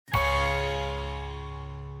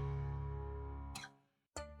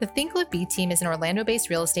The Think Live Be team is an Orlando-based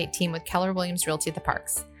real estate team with Keller Williams Realty at the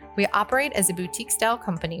Parks. We operate as a boutique-style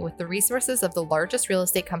company with the resources of the largest real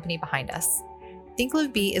estate company behind us. Think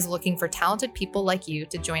Live Be is looking for talented people like you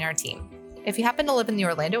to join our team. If you happen to live in the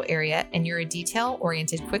Orlando area and you're a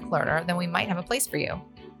detail-oriented quick learner, then we might have a place for you.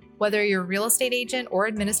 Whether you're a real estate agent or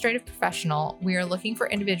administrative professional, we are looking for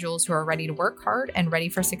individuals who are ready to work hard and ready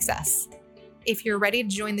for success. If you're ready to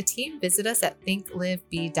join the team, visit us at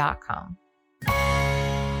thinklivebe.com.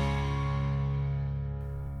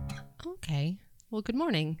 Okay. Well, good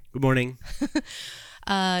morning. Good morning.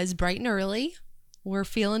 It's bright and early. We're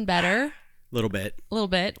feeling better. A little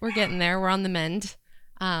bit. We're getting there. We're on the mend.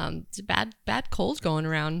 It's a bad cold going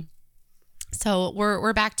around. So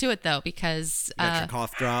we're back to it though, because You got your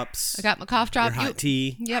cough drops. I got my cough drop. Your hot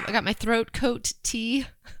tea. Yep, I got my throat coat tea.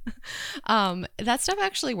 That stuff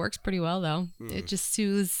actually works pretty well though. It just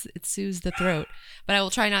soothes the throat. But I will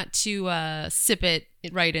try not to sip it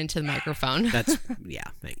right into the microphone.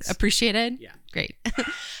 Thanks. Appreciated? Yeah. Great.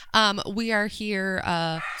 We are here.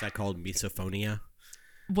 Is that called misophonia?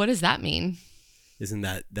 What does that mean? Isn't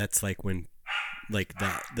that's like when like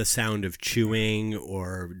the sound of chewing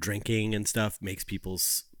or drinking and stuff makes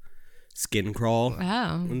people's skin crawl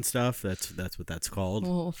and stuff. That's what that's called.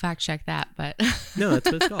 We'll fact check that, but no,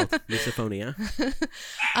 that's what it's called. Misophonia.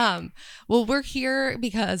 Well, we're here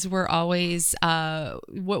because we're always what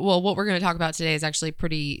we're going to talk about today is actually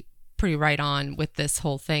pretty right on with this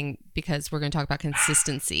whole thing, because we're going to talk about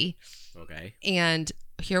consistency. Okay. And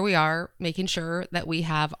here we are making sure that we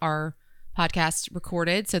have our podcast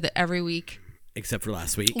recorded so that every week, except for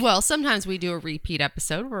last week. Well, sometimes we do a repeat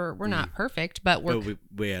episode. We're not perfect, but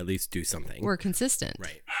we at least do something. We're consistent.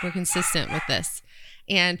 Right. We're consistent with this.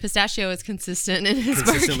 And Pistachio is consistent in his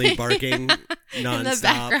consistently barking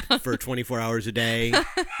nonstop for 24 hours a day.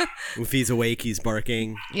 If he's awake, he's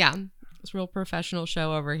barking. Yeah. It's a real professional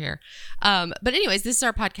show over here. But anyways, this is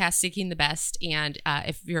our podcast, Seeking the Best. And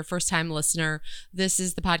if you're a first-time listener, this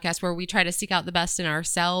is the podcast where we try to seek out the best in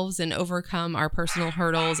ourselves and overcome our personal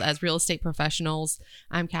hurdles as real estate professionals.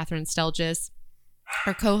 I'm Catherine Stelgis.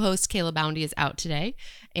 Our co-host, Kayla Boundy, is out today.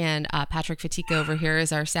 And Patrick Fatika over here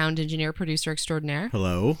is our sound engineer, producer extraordinaire.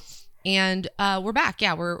 Hello. And we're back.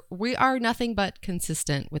 Yeah, we are nothing but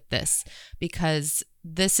consistent with this, because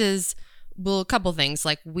this is... Well, a couple things.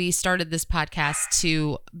 Like, we started this podcast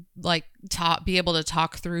to be able to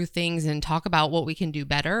talk through things and talk about what we can do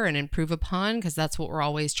better and improve upon, because that's what we're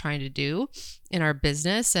always trying to do in our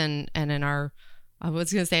business and in our, I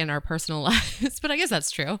was going to say in our personal lives, but I guess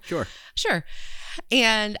that's true. Sure.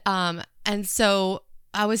 And so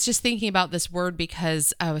I was just thinking about this word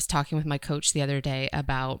because I was talking with my coach the other day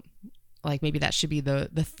about, like, maybe that should be the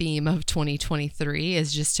theme of 2023,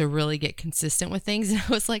 is just to really get consistent with things. And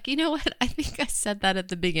I was like, you know what? I think I said that at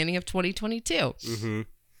the beginning of 2022. Mm-hmm.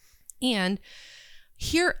 And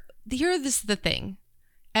here, this is the thing.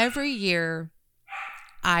 Every year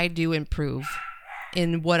I do improve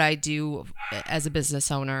in what I do as a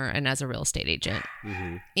business owner and as a real estate agent.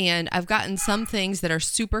 Mm-hmm. And I've gotten some things that are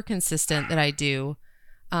super consistent that I do,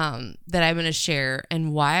 that I'm going to share,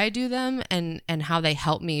 and why I do them, and how they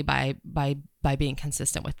help me by being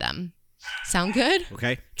consistent with them. Sound good?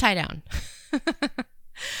 Okay. Tie down.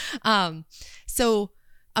 So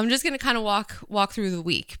I'm just going to kind of walk through the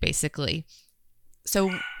week, basically.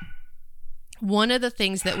 So one of the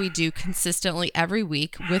things that we do consistently every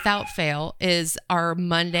week without fail is our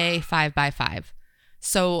Monday 5x5.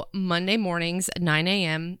 So Monday mornings at 9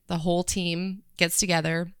 a.m., the whole team gets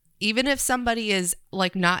together. Even if somebody is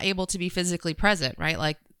like not able to be physically present, right?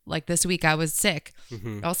 Like this week I was sick.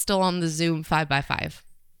 Mm-hmm. I was still on the Zoom 5x5.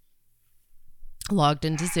 Logged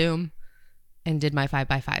into Zoom and did my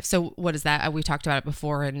 5x5. So what is that? We talked about it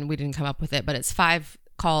before and we didn't come up with it, but it's 5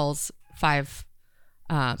 calls, 5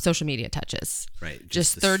 social media touches. Right.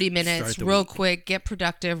 Just 30 minutes, real quick, get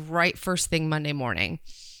productive, right first thing Monday morning.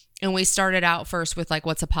 And we started out first with like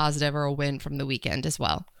what's a positive or a win from the weekend as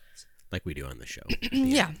well. Like we do on the show.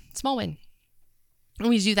 Yeah, small win. And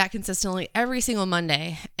we do that consistently every single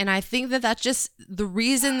Monday. And I think that that's just the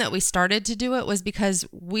reason that we started to do it was because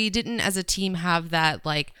we didn't as a team have that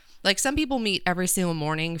like some people meet every single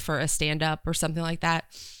morning for a stand-up or something like that.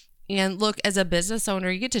 And look, as a business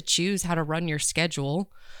owner, you get to choose how to run your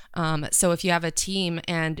schedule. So if you have a team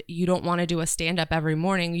and you don't want to do a stand-up every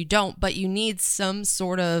morning, you don't, but you need some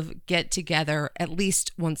sort of get-together at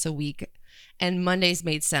least once a week. And Mondays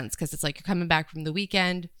made sense because it's like you're coming back from the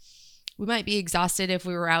weekend. We might be exhausted if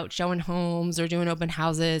we were out showing homes or doing open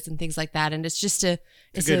houses and things like that. And it's just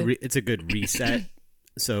it's a good reset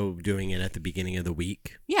So doing it at the beginning of the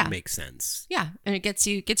week makes sense. Yeah, and it gets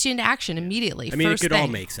you into action immediately. I mean, it could all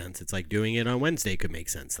make sense. It's like doing it on Wednesday could make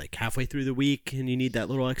sense. Like halfway through the week, and you need that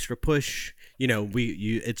little extra push.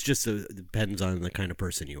 It's just depends on the kind of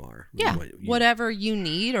person you are. Yeah, whatever you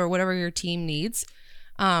need or whatever your team needs.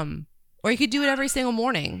 Or you could do it every single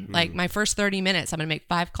morning. Like my first 30 minutes, I'm going to make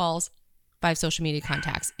 5 calls, 5 social media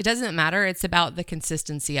contacts. It doesn't matter. It's about the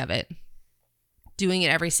consistency of it. Doing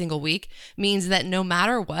it every single week means that no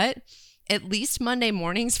matter what, at least Monday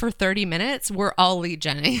mornings for 30 minutes, we're all lead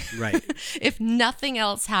genning. Right. If nothing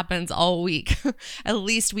else happens all week, at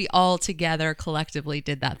least we all together collectively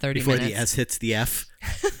did that 30 Before minutes. the S hits the F.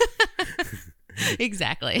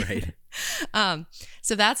 Exactly. Right.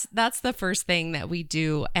 So that's the first thing that we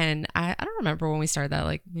do. And I don't remember when we started that,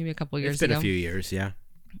 like maybe a couple years ago. It's been a few years, yeah.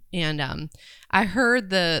 And I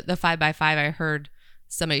heard the 5x5. I heard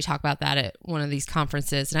somebody talk about that at one of these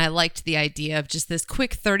conferences. And I liked the idea of just this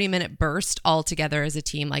quick 30-minute burst all together as a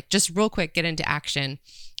team, like just real quick, get into action.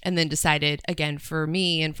 And then decided, again, for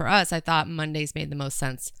me and for us, I thought Mondays made the most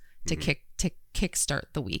sense to kickstart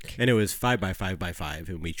the week. And it was 5x5x5,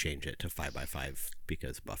 and we changed it to 5x5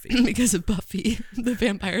 because Buffy. Because of Buffy, the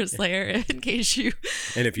vampire slayer, in case you...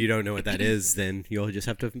 And if you don't know what that is, then you'll just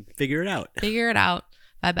have to figure it out.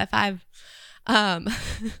 5x5.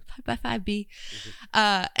 5x5B.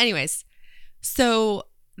 Anyways, so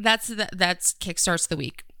that's kickstarts the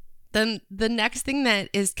week. Then the next thing that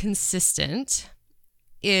is consistent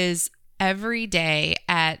is every day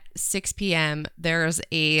at 6 p.m. there's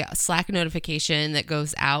a Slack notification that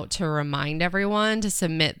goes out to remind everyone to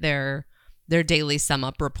submit their daily sum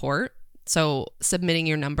up report. So submitting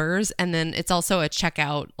your numbers, and then it's also a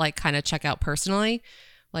checkout, like kind of checkout personally,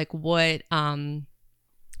 like what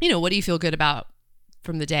what do you feel good about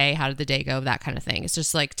from the day? How did the day go? That kind of thing. It's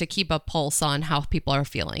just like to keep a pulse on how people are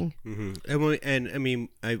feeling. Mm-hmm. And I mean,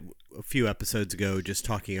 a few episodes ago, just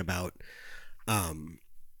talking about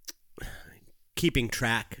keeping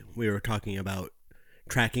track. We were talking about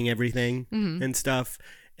tracking everything and stuff.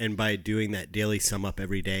 And by doing that daily sum up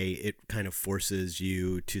every day, it kind of forces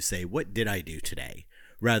you to say, what did I do today?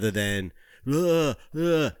 Rather than, and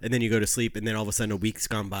then you go to sleep, and then all of a sudden a week's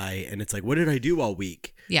gone by, and it's like, what did I do all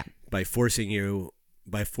week? Yeah. By forcing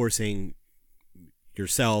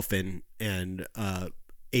yourself and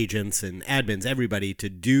agents and admins, everybody to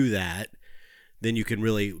do that, then you can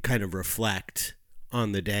really kind of reflect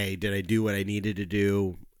on the day. Did I do what I needed to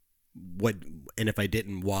do? What, and if I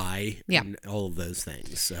didn't, why? Yeah. And all of those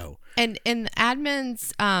things. So and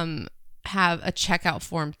admins have a checkout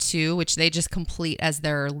form too, which they just complete as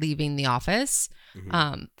they're leaving the office.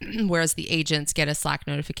 Whereas the agents get a Slack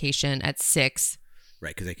notification at 6.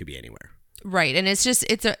 Right, because they could be anywhere. Right, and it's just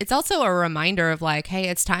it's also a reminder of like, hey,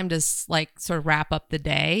 it's time to like sort of wrap up the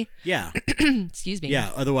day. Yeah. Excuse me.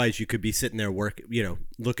 Yeah. Otherwise, you could be sitting there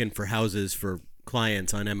looking for houses for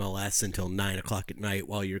clients on MLS until 9:00 at night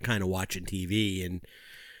while you're kind of watching TV, and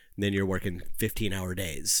then you're working 15-hour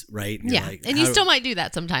days, right? And yeah, and you still might do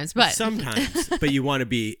that sometimes, but but you want to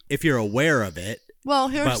be, if you're aware of it. Well,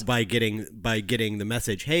 here's by getting the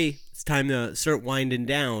message, hey, it's time to start winding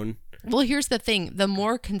down. Well, here's the thing: the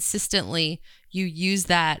more consistently you use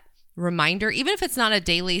that reminder, even if it's not a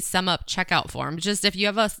daily sum up checkout form, just if you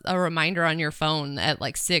have a reminder on your phone at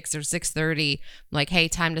like 6 or 6:30, like, hey,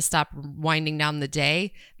 time to stop winding down the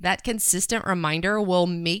day, that consistent reminder will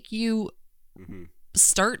make you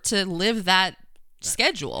start to live that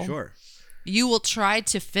schedule. Sure. You will try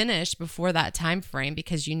to finish before that time frame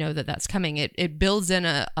because you know that that's coming. It builds in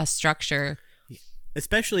a structure.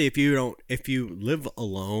 Especially if you live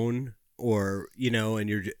alone, or,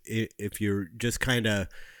 and if you're just kind of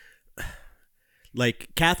like,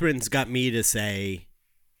 Catherine's got me to say,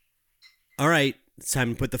 all right, it's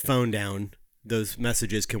time to put the phone down. Those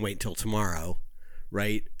messages can wait till tomorrow.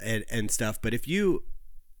 Right. And stuff. But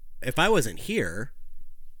if I wasn't here.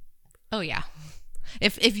 Oh yeah.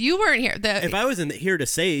 If you weren't here, if I wasn't here to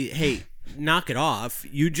say, hey, knock it off,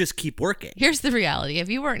 you just keep working. Here's the reality: if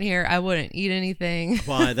you weren't here, I wouldn't eat anything.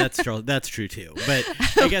 Well, that's true. That's true too. But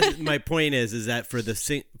I guess my point is that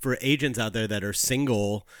for agents out there that are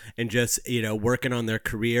single and just working on their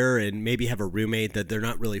career and maybe have a roommate that they're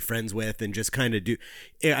not really friends with, and just kind of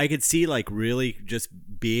I could see like really just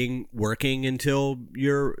working until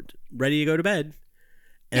you're ready to go to bed.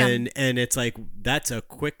 And it's like that's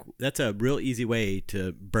a real easy way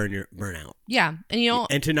to burn out. Yeah,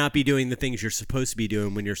 and to not be doing the things you're supposed to be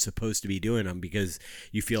doing when you're supposed to be doing them because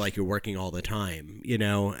you feel like you're working all the time,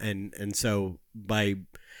 and so by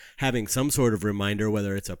having some sort of reminder,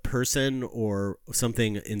 whether it's a person or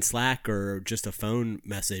something in Slack or just a phone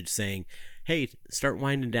message saying, hey, start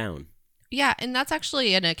winding down. Yeah, and that's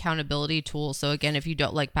actually an accountability tool. So again, if you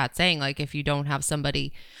don't, like Pat's saying, like if you don't have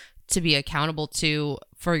somebody to be accountable to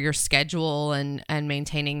for your schedule and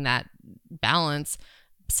maintaining that balance,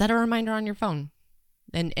 set a reminder on your phone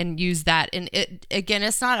and use that. And it, again,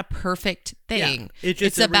 it's not a perfect thing. Yeah,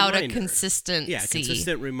 it's about reminder. a consistency. Yeah,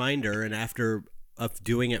 consistent reminder. And after of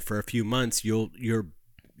doing it for a few months, your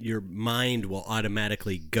mind will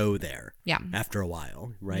automatically go there. Yeah. After a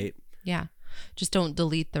while, right? Yeah. Just don't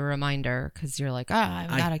delete the reminder because you're like, I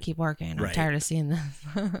gotta keep working. I'm tired of seeing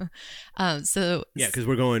this. So yeah, because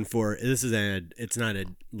we're going for it's not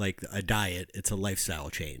like a diet, it's a lifestyle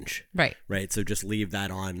change. Right. So just leave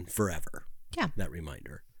that on forever. Yeah. That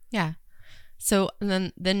reminder. Yeah. So and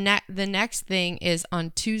then the next thing is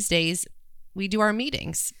on Tuesdays, we do our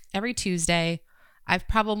meetings every Tuesday. I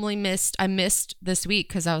missed this week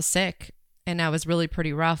because I was sick. And I was really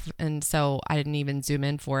pretty rough, and so I didn't even zoom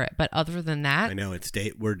in for it. But other than that, I know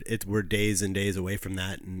we're days and days away from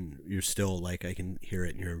that, and you're still like I can hear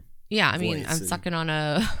it in your I mean I'm sucking on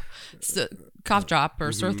a cough drop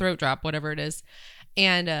or sore throat drop, whatever it is,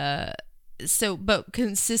 and but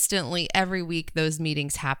consistently every week those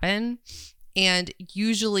meetings happen, and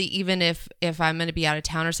usually even if I'm going to be out of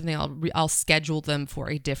town or something, I'll schedule them for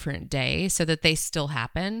a different day so that they still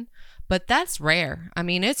happen. But that's rare. I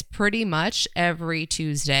mean, it's pretty much every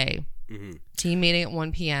Tuesday. Team meeting at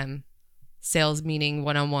 1 p.m. Sales meeting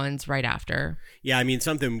one-on-ones right after. Yeah, I mean,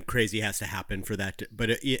 something crazy has to happen for that.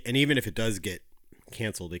 And even if it does get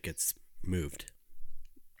canceled, it gets moved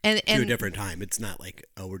to a different time. It's not like,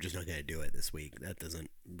 we're just not going to do it this week. That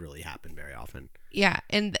doesn't really happen very often. Yeah,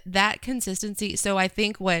 and that consistency. So I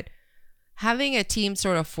think what having a team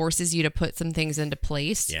sort of forces you to put some things into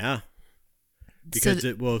place. Yeah. Because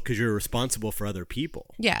you're responsible for other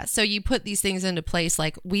people. Yeah. So you put these things into place.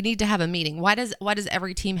 Like we need to have a meeting. Why does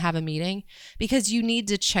every team have a meeting? Because you need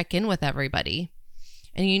to check in with everybody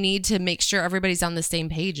and you need to make sure everybody's on the same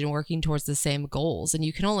page and working towards the same goals. And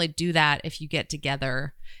you can only do that if you get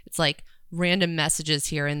together. It's like random messages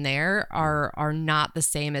here and there are not the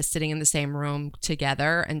same as sitting in the same room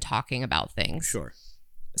together and talking about things. Sure.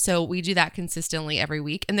 So we do that consistently every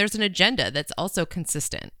week. And there's an agenda that's also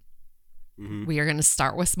consistent. We are going to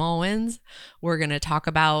start with small wins. We're going to talk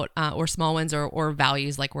about or small wins or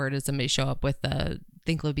values, like where does somebody show up with the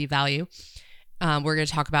Think Live Be value. We're going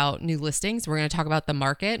to talk about new listings. We're going to talk about the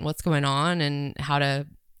market and what's going on and how to,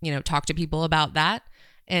 talk to people about that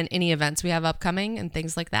and any events we have upcoming and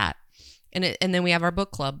things like that. And then we have our book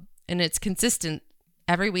club, and it's consistent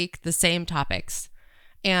every week, the same topics.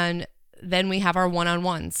 And then we have our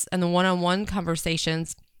one-on-ones, and the one-on-one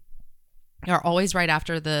conversations are always right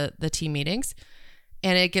after the team meetings.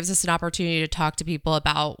 And it gives us an opportunity to talk to people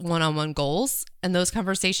about one-on-one goals. And those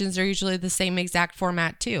conversations are usually the same exact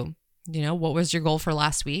format too. What was your goal for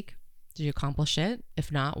last week? Did you accomplish it?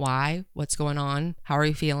 If not, why? What's going on? How are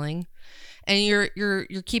you feeling? And you're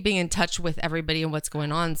keeping in touch with everybody and what's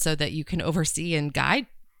going on so that you can oversee and guide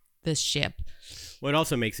this ship. Well, it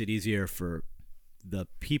also makes it easier for the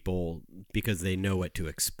people because they know what to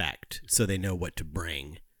expect. So they know what to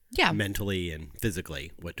bring. Yeah. Mentally and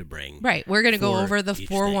physically what to bring. Right. We're going to go over the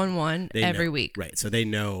 411 every week. Right. So they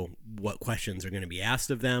know what questions are going to be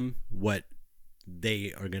asked of them, what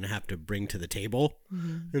they are going to have to bring to the table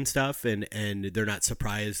and stuff. And they're not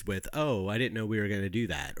surprised with, I didn't know we were going to do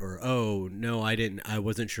that. Or, no, I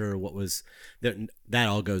wasn't sure what was that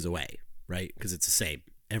all goes away. Right. Because it's the same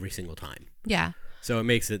every single time. Yeah. So it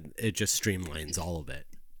makes it just streamlines all of it.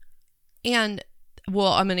 And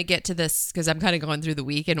well, I'm going to get to this because I'm kind of going through the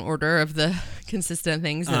week in order of the consistent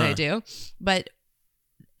things that I do. But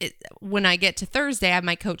when I get to Thursday, I have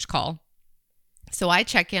my coach call. So I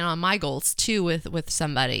check in on my goals too with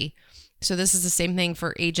somebody. So this is the same thing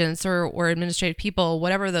for agents or administrative people,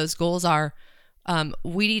 whatever those goals are.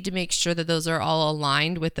 We need to make sure that those are all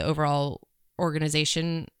aligned with the overall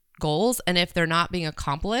organization goals. And if they're not being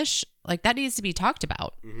accomplished, like that needs to be talked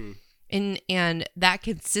about. And that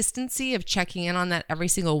consistency of checking in on that every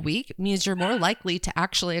single week means you're more likely to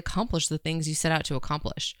actually accomplish the things you set out to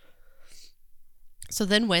accomplish. So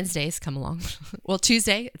then Wednesdays come along. Well,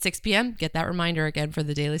 Tuesday at 6 p.m., get that reminder again for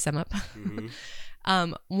the daily sum up.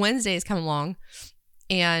 Wednesdays come along,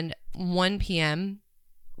 and 1 p.m.,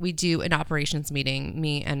 we do an operations meeting,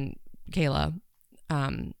 me and Kayla,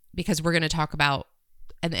 because we're going to talk about,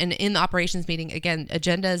 and in the operations meeting, again,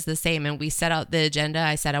 agenda is the same. And we set out the agenda.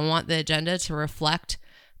 I said, I want the agenda to reflect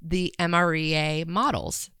the MREA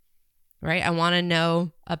models, right? I want to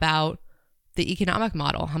know about the economic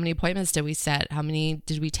model. How many appointments did we set? How many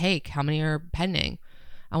did we take? How many are pending?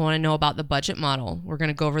 I want to know about the budget model. We're going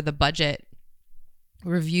to go over the budget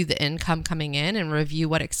review the income coming in and review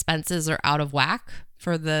what expenses are out of whack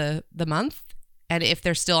for the month and if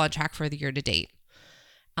they're still on track for the year to date.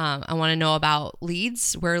 I want to know about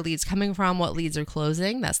leads, where are leads coming from, what leads are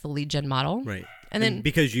closing. That's the lead gen model. Right. And then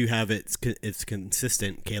because you have it's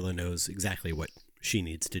consistent, Kayla knows exactly what she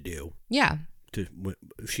needs to do. Yeah.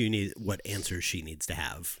 What answers she needs to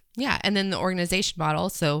have. Yeah. And then the organization model.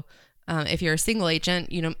 So if you're a single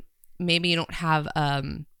agent, maybe you don't have,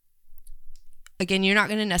 again, you're not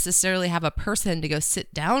going to necessarily have a person to go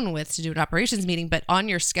sit down with to do an operations meeting, but on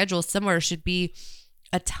your schedule somewhere should be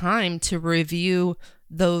a time to review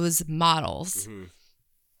those models. Mm-hmm.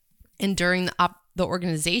 And during the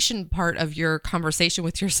organization part of your conversation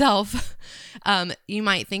with yourself, you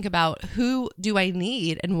might think about who do I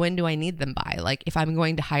need and when do I need them by? Like if I'm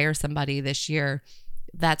going to hire somebody this year,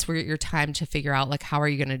 that's where your time to figure out like, how are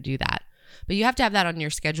you going to do that? But you have to have that on your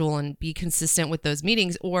schedule and be consistent with those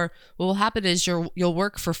meetings, or what will happen is you'll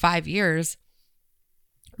work for 5 years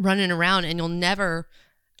running around and you'll never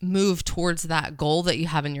move towards that goal that you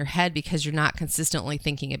have in your head because you're not consistently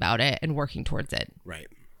thinking about it and working towards it. Right.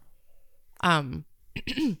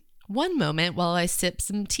 One moment while I sip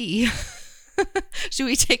some tea. Should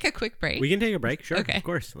we take a quick break? We can take a break. Sure. Okay. Of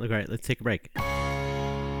course. All right. Let's take a break.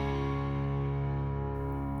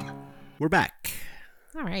 We're back.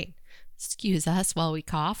 All right. Excuse us while we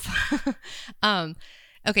cough.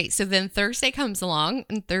 Okay. So then Thursday comes along,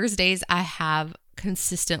 and Thursdays I have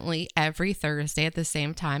consistently every Thursday at the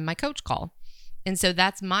same time my coach call. And so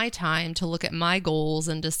that's my time to look at my goals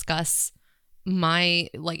and discuss am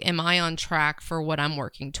I on track for what I'm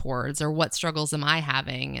working towards, or what struggles am I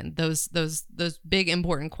having? And those big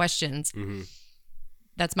important questions. Mm-hmm.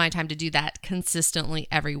 That's my time to do that consistently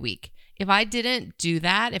every week. If I didn't do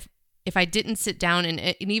that, if I didn't sit down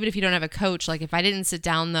and even if you don't have a coach, like if I didn't sit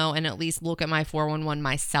down though and at least look at my 411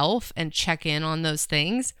 myself and check in on those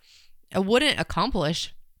things, I wouldn't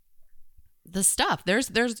accomplish the stuff. There's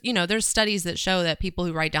studies that show that people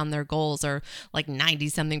who write down their goals are like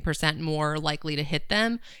 90-something% more likely to hit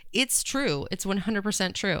them. It's true. It's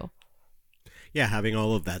 100% true. Yeah, having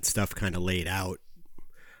all of that stuff kind of laid out.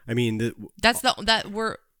 I mean,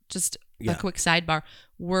 we're just a quick sidebar.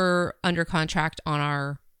 We're under contract on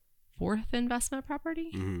our 4th investment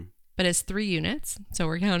property. Mm-hmm. But it's 3 units, so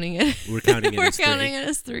we're counting it. We're counting it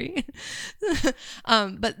as 3.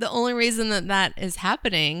 But the only reason that is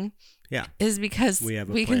happening is because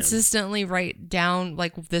we consistently write down,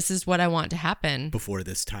 like, this is what I want to happen. Before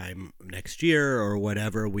this time next year or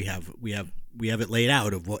whatever, we have it laid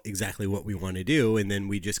out of exactly what we want to do, and then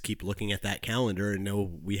we just keep looking at that calendar and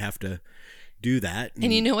know we have to do that.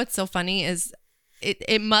 And you know what's so funny is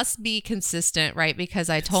it must be consistent, right? Because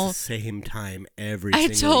I told same time every I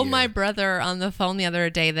single told year. my brother on the phone the other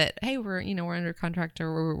day that, hey, we're under contract,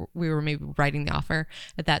 or we were maybe writing the offer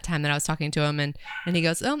at that time that I was talking to him, and he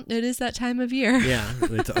goes, oh, it is that time of year. Yeah,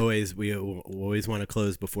 it's always we always want to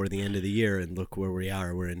close before the end of the year, and look where we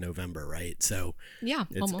are. We're in November, right? So yeah,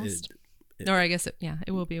 almost. Or I guess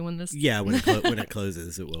it will be when this. Yeah, when it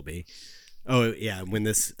closes, it will be. Oh yeah, when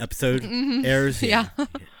this episode airs. Yeah.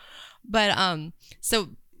 But so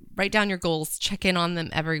write down your goals, check in on them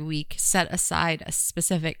every week, set aside a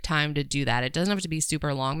specific time to do that. It doesn't have to be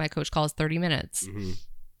super long. My coach calls 30 minutes.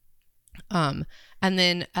 Mm-hmm. And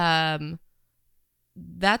then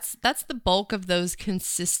that's the bulk of those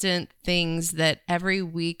consistent things that every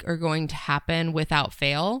week are going to happen without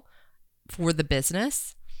fail for the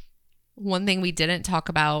business. One thing we didn't talk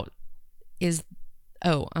about is,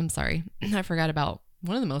 I'm sorry. I forgot about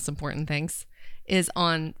one of the most important things is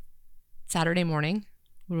on Saturday morning.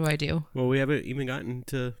 What do I do? Well, we haven't even gotten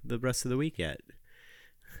to the rest of the week yet.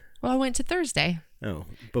 Well, I went to Thursday. Oh,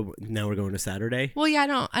 but now we're going to Saturday? Well, yeah,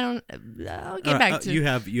 I'll get back to you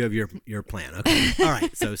have your plan. Okay. All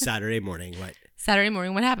right. So Saturday morning, what? Saturday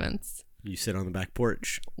morning, what happens? You sit on the back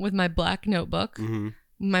porch with my black notebook. Mm-hmm.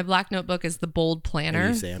 My black notebook is the bold planner.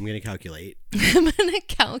 And you say, I'm going to calculate. I'm going to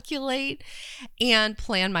calculate and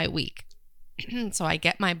plan my week. So I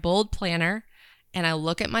get my bold planner and I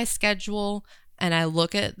look at my schedule and I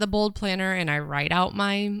look at the bold planner and I write out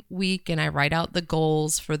my week and I write out the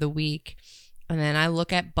goals for the week. And then I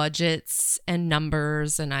look at budgets and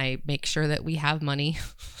numbers and I make sure that we have money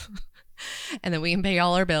and that we can pay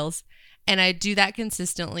all our bills. And I do that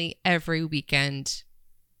consistently every weekend.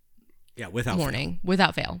 Yeah,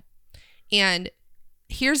 without fail. And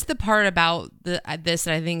here's the part about this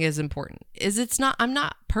that I think is important is I'm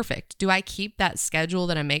not perfect. Do I keep that schedule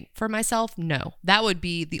that I make for myself? No, that would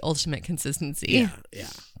be the ultimate consistency. Yeah.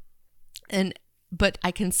 But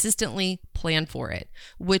I consistently plan for it,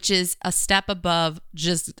 which is a step above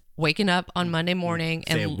just waking up on Monday morning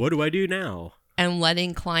and saying, what do I do now? and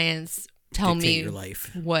letting clients tell Dictate me your life.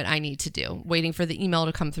 what I need to do, waiting for the email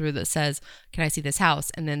to come through that says, can I see this house?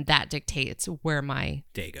 And then that dictates where my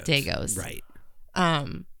day goes. Right.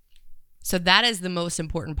 So that is the most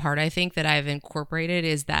important part, I think, that I've incorporated,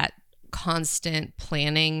 is that constant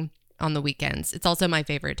planning on the weekends. It's also my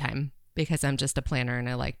favorite time because I'm just a planner and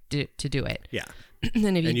I like to do it. Yeah.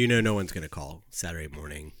 And no one's going to call Saturday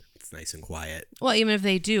morning. It's nice and quiet. Well, even if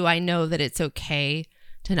they do, I know that it's okay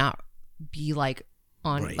to not be like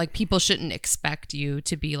on, Right. like people shouldn't expect you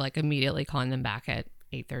to be like immediately calling them back at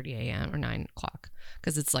 8:30 a.m. or 9 o'clock,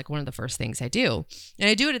 because it's like one of the first things I do. And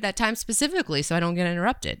I do it at that time specifically so I don't get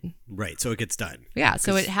interrupted. Right. So it gets done. Yeah.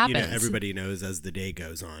 So it happens. Everybody knows as the day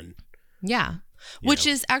goes on. Yeah. Which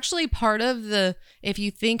is actually part of if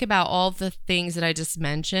you think about all the things that I just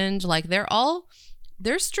mentioned, like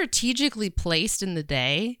they're strategically placed in the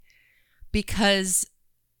day because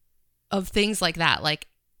of things like that. Like,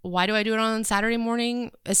 why do I do it on Saturday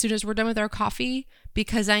morning as soon as we're done with our coffee?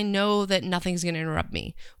 Because I know that nothing's going to interrupt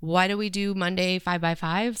me. Why do we do Monday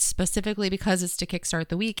 5x5? Specifically because it's to kickstart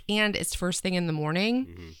the week and it's first thing in the morning.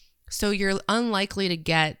 Mm-hmm. So you're unlikely to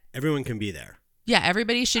get... Everyone can be there. Yeah,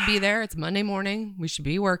 everybody should be there. It's Monday morning. We should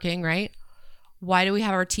be working, right? Why do we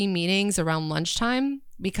have our team meetings around lunchtime?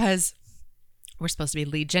 Because we're supposed to be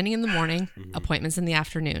lead genning in the morning, mm-hmm. appointments in the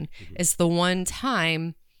afternoon. Mm-hmm. It's the one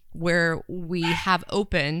time where we have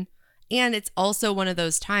open. And it's also one of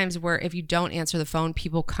those times where if you don't answer the phone,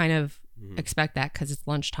 people kind of mm-hmm. expect that because it's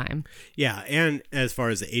lunchtime. Yeah. And as far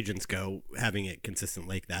as the agents go, having it consistent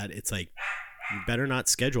like that, it's like, you better not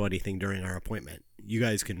schedule anything during our appointment. You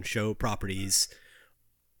guys can show properties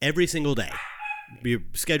every single day. Your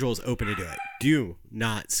schedule is open to do it. Do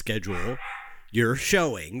not schedule your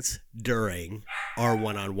showings during our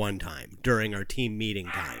one-on-one time, during our team meeting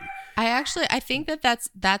time. I think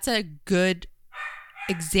that's a good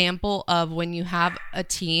example of when you have a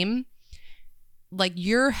team, like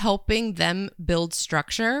you're helping them build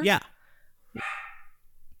structure. Yeah.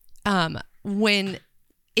 When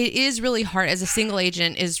it is really hard as a single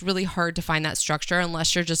agent, is really hard to find that structure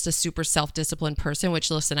unless you're just a super self-disciplined person, which,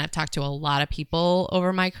 listen, I've talked to a lot of people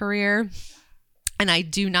over my career, and I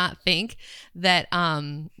do not think that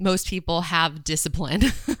most people have discipline.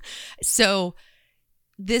 So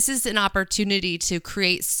this is an opportunity to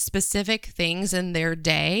create specific things in their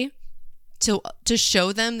day to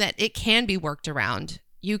show them that it can be worked around.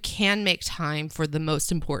 You can make time for the most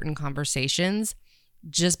important conversations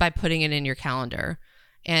just by putting it in your calendar.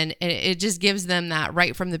 And it just gives them that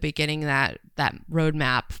right from the beginning, that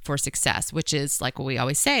roadmap for success, which is like what we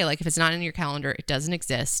always say, like if it's not in your calendar, it doesn't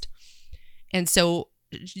exist. And so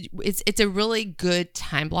it's a really good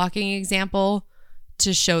time blocking example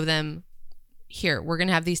to show them, here, we're going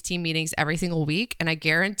to have these team meetings every single week. And I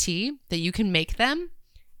guarantee that you can make them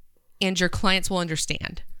and your clients will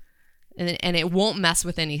understand. And it won't mess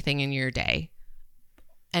with anything in your day.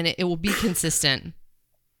 And it will be consistent.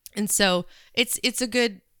 And so it's a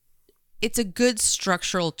good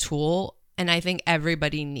structural tool, and I think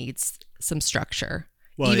everybody needs some structure.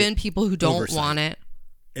 Well, even people who don't want it.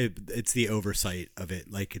 It's the oversight of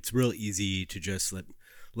it. Like, it's real easy to just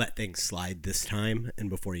let things slide this time, and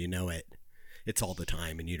before you know it, it's all the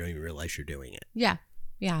time, and you don't even realize you're doing it. Yeah,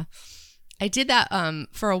 yeah. I did that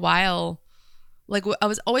for a while. Like, I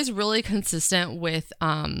was always really consistent with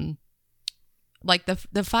like the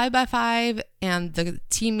 5x5 and the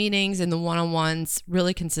team meetings and the one-on-ones,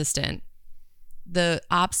 really consistent. The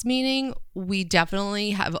ops meeting, we definitely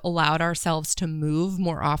have allowed ourselves to move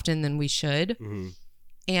more often than we should. Mm-hmm.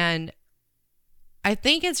 And I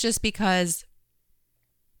think it's just because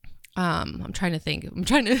I'm trying to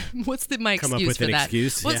what's my excuse for that?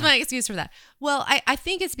 What's my excuse for that? Well, I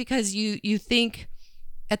think it's because you think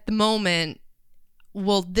at the moment,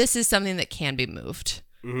 well, this is something that can be moved.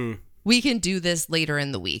 Mm-hmm. We can do this later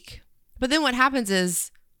in the week. But then what happens is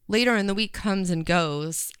later in the week comes and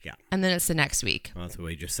goes. Yeah. And then it's the next week. Well, that's what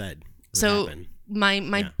we just said. So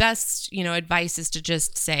my best, advice is to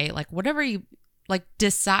just say, like, whatever you like,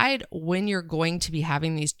 decide when you're going to be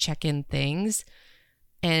having these check-in things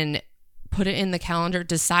and put it in the calendar.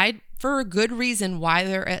 Decide for a good reason why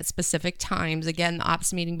they're at specific times. Again, the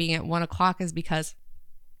ops meeting being at 1:00 is because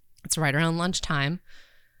it's right around lunchtime.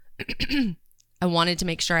 I wanted to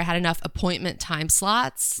make sure I had enough appointment time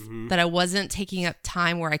slots, mm-hmm. that I wasn't taking up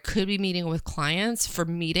time where I could be meeting with clients for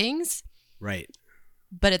meetings. Right.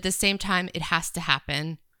 But at the same time, it has to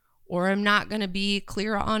happen, or I'm not going to be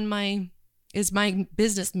clear on is my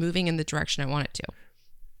business moving in the direction I want it to.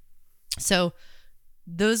 So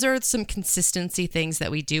those are some consistency things that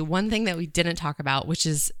we do. One thing that we didn't talk about, which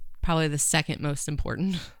is probably the second most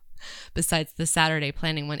important, besides the Saturday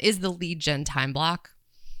planning one, is the lead gen time block.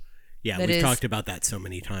 Yeah, we've talked about that so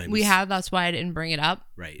many times. We have. That's why I didn't bring it up.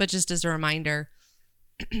 Right. But just as a reminder,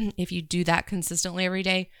 if you do that consistently every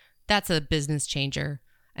day, that's a business changer.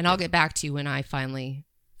 And I'll get back to you when I finally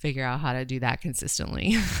figure out how to do that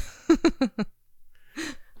consistently.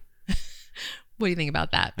 What do you think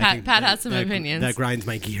about that? Pat has some opinions. That grinds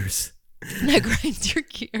my gears. That grinds your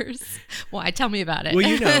gears. Why? Tell me about it.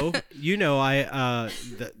 Well,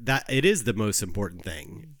 that it is the most important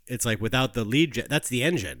thing. It's like without the lead, that's the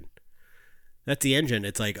engine. That's the engine.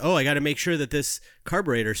 It's like, oh, I got to make sure that this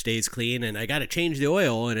carburetor stays clean and I got to change the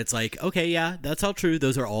oil. And it's like, okay, yeah, that's all true.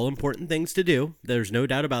 Those are all important things to do. There's no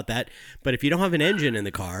doubt about that. But if you don't have an engine in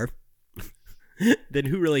the car, then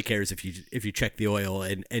who really cares if you check the oil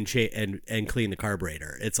and clean the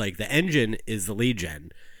carburetor? It's like the engine is the lead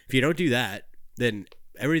gen. If you don't do that, then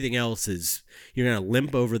everything else is, you're going to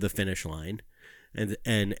limp over the finish line. And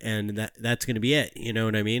that's going to be it. You know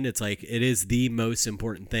what I mean? It's like, it is the most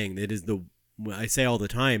important thing. It is I say all the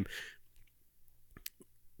time,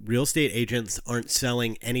 real estate agents aren't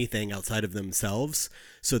selling anything outside of themselves.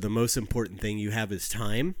 So the most important thing you have is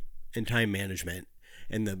time and time management.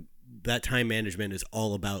 And that time management is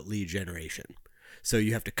all about lead generation. So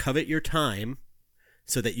you have to covet your time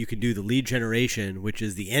so that you can do the lead generation, which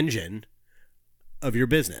is the engine of your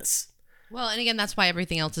business. Well, and again, that's why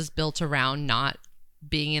everything else is built around not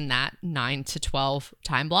being in that 9 to 12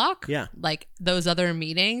 time block. Yeah. Like those other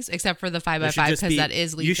meetings, except for the 5x5, because that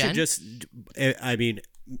is lead gen. You should just, I mean,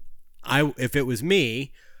 if it was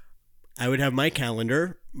me, I would have my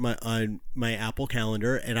calendar, on my Apple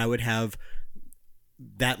calendar, and I would have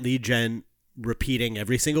that lead gen repeating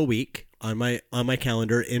every single week on my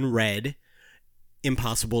calendar in red,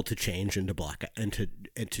 impossible to change and to block it and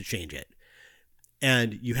to change it.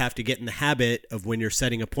 And you have to get in the habit of, when you're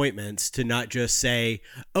setting appointments, to not just say,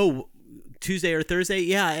 oh, Tuesday or Thursday.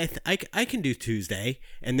 Yeah, I can do Tuesday.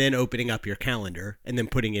 And then opening up your calendar and then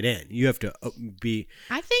putting it in. You have to be.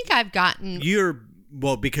 I think I've gotten.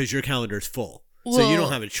 Because your calendar is full. So you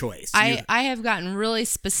don't have a choice. I have gotten really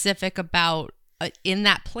specific about in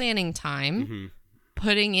that planning time, mm-hmm.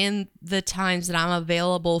 putting in the times that I'm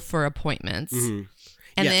available for appointments. Mm-hmm.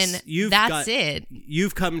 And then that's it.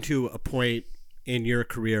 You've come to a point in your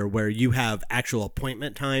career where you have actual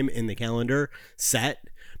appointment time in the calendar set,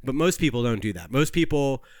 but most people don't do that. Most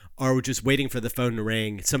people are just waiting for the phone to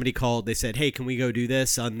ring. Somebody called, they said, hey, can we go do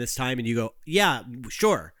this on this time? And you go, yeah,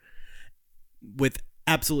 sure. With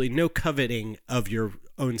absolutely no coveting of your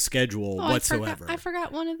own schedule whatsoever. I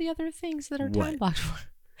forgot one of the other things that are time blocked for.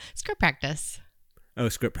 Script practice. Oh,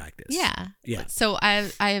 script practice. Yeah. Yeah. So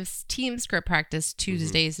I have team script practice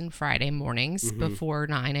Tuesdays mm-hmm. and Friday mornings mm-hmm. before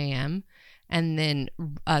 9 a.m. And then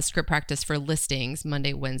script practice for listings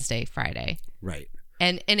Monday, Wednesday, Friday. Right.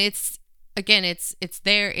 And it's, again, it's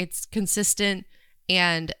there, it's consistent.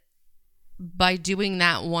 And by doing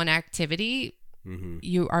that one activity, mm-hmm.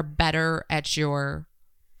 you are better at your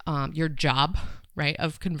job, right,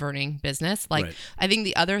 of converting business. Like, right. I think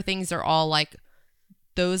the other things are all like,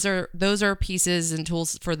 those are pieces and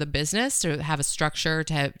tools for the business to have a structure,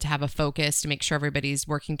 to have a focus, to make sure everybody's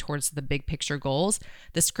working towards the big picture goals.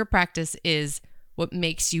 The script practice is what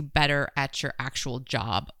makes you better at your actual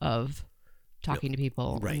job of talking to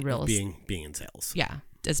people, right? Being in sales.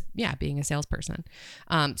 Yeah, being a salesperson.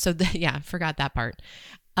 Forgot that part.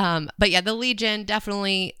 But yeah, the lead gen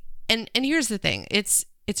definitely. And here's the thing: it's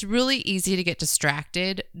really easy to get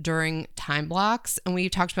distracted during time blocks. And we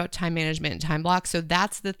talked about time management and time blocks. So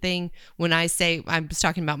that's the thing when I say, I was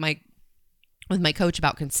talking about with my coach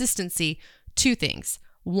about consistency, two things.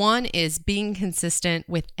 One is being consistent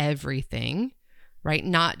with everything, right?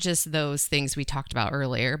 Not just those things we talked about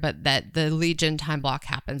earlier, but that the lead gen time block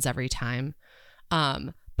happens every time.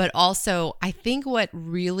 But also, I think what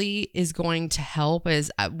really is going to help is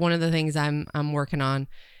one of the things I'm working on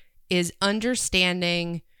is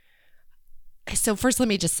understanding. So first, let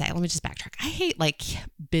me just backtrack. I hate like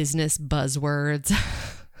business buzzwords.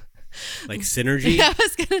 Like synergy? Yeah, I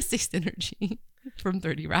was going to say synergy from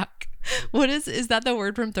 30 Rock. Is that the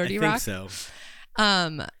word from 30 Rock? I think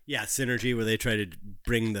so. Yeah, synergy, where they try to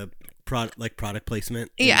bring the product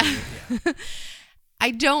placement. Yeah.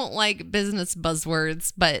 I don't like business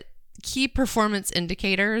buzzwords, but key performance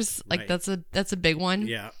indicators, like right. that's a big one.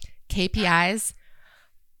 Yeah. KPIs.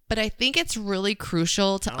 But I think it's really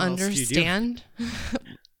crucial to understand.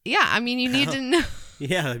 Yeah, I mean, you need to know.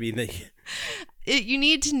 Yeah, I mean, you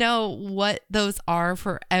need to know what those are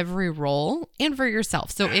for every role and for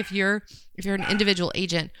yourself. So if you're an individual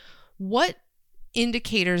agent, what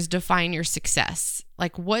indicators define your success?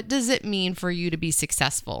 Like, what does it mean for you to be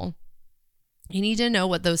successful? You need to know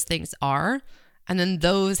what those things are. And then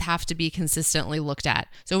those have to be consistently looked at.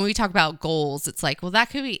 So when we talk about goals, it's like, well, that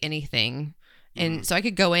could be anything. And so I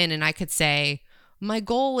could go in and I could say, my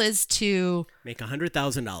goal is to make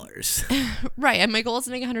 $100,000. Right. And my goal is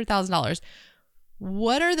to make $100,000.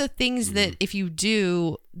 What are the things that if you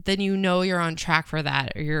do, then you know you're on track for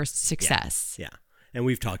that or your success? Yeah. And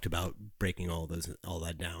we've talked about breaking all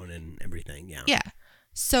that down and everything. Yeah. Yeah.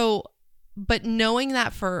 So, but knowing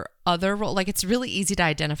that for other roles, like it's really easy to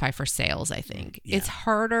identify for sales, I think. Yeah. It's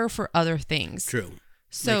harder for other things. True.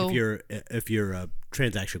 So like if you're a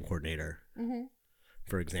transaction coordinator,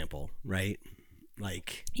 for example, right?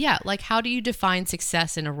 Like, yeah, like how do you define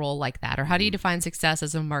success in a role like that? Or how do you define success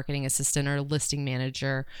as a marketing assistant or a listing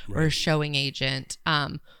manager or a showing agent?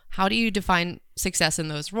 How do you define success in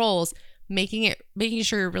those roles? Making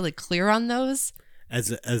sure you're really clear on those.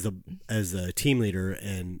 As a team leader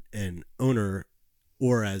and owner,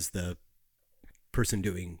 or as the person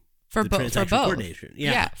doing for both. Coordination.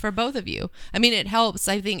 Yeah, for both of you. I mean, it helps.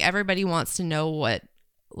 I think everybody wants to know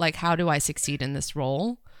how do I succeed in this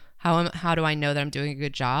role? How do I know that I'm doing a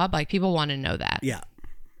good job? Like people want to know that. Yeah.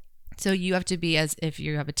 So you have to be, as if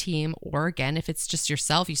you have a team, or again, if it's just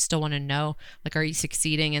yourself, you still want to know, like, are you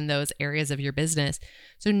succeeding in those areas of your business?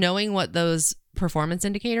 So knowing what those performance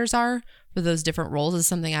indicators are for those different roles is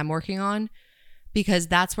something I'm working on, because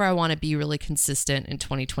that's where I want to be really consistent in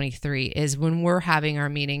 2023 is when we're having our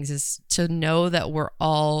meetings, is to know that we're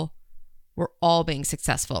all being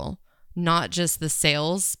successful, not just the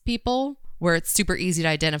sales people, where it's super easy to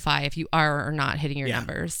identify if you are or not hitting your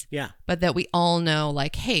numbers. Yeah. But that we all know,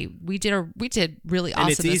 like, hey, we did really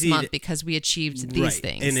awesome this month because we achieved these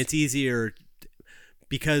things. And it's easier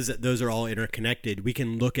because those are all interconnected. We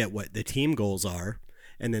can look at what the team goals are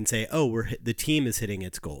and then say, oh, the team is hitting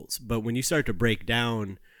its goals. But when you start to break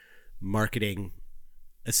down marketing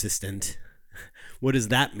assistant, what does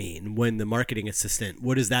that mean? When the marketing assistant,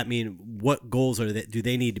 what does that mean? What goals do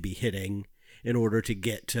they need to be hitting in order to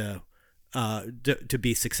get to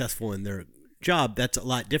be successful in their job? That's a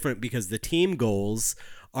lot different because the team goals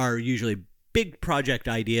are usually big project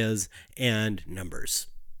ideas and numbers.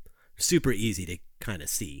 Super easy to kind of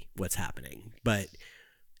see what's happening. But,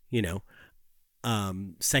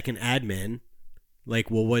 second admin, like,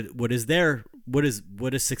 well, what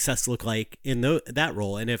does success look like in that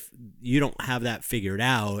role? And if you don't have that figured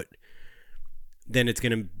out, then it's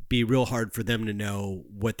going to be real hard for them to know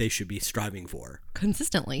what they should be striving for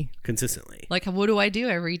consistently. Like, what do I do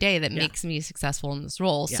every day that makes me successful in this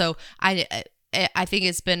role? Yeah. So I think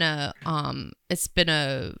it's been a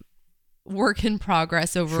work in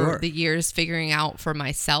progress over the years, figuring out for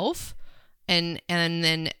myself, and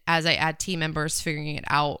then as I add team members, figuring it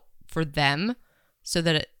out for them, so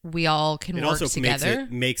that we all can work together.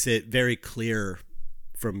 Makes it very clear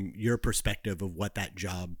from your perspective of what that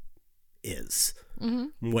job is,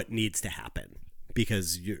 what needs to happen,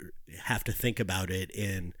 because you have to think about it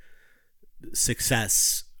in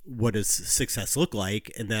success. What does success look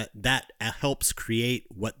like? And that helps create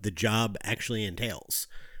what the job actually entails,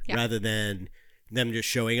 rather than them just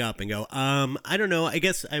showing up and go, I don't know, I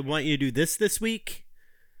guess I want you to do this week.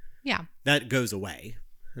 Yeah. That goes away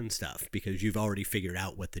and stuff because you've already figured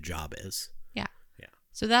out what the job is.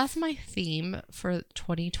 So that's my theme for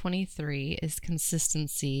 2023 is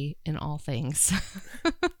consistency in all things.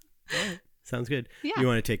 Sounds good. Yeah. You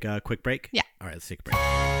want to take a quick break? Yeah. All right, let's take a break.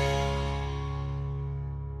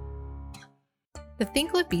 The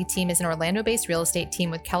Think Live Be team is an Orlando-based real estate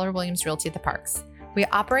team with Keller Williams Realty at the Parks. We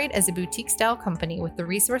operate as a boutique-style company with the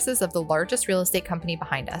resources of the largest real estate company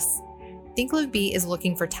behind us. Think Live Be is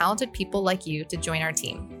looking for talented people like you to join our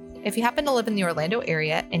team. If you happen to live in the Orlando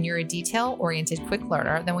area and you're a detail-oriented quick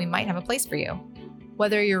learner, then we might have a place for you.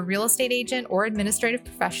 Whether you're a real estate agent or administrative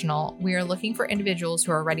professional, we are looking for individuals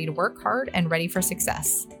who are ready to work hard and ready for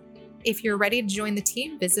success. If you're ready to join the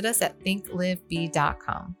team, visit us at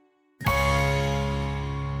thinklivebe.com.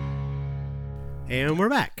 And we're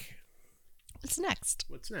back. What's next?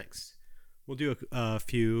 We'll do a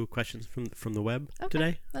few questions from the web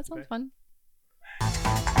today. That sounds fun.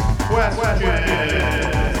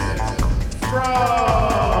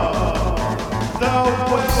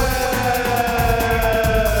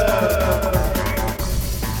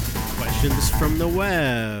 Questions from the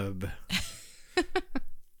web.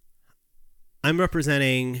 I'm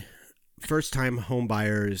representing first-time home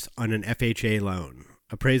buyers on an FHA loan.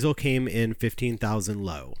 Appraisal came in $15,000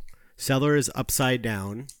 low. Seller is upside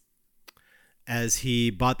down as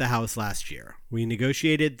he bought the house last year. We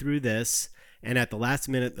negotiated through this, and at the last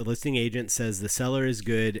minute, the listing agent says the seller is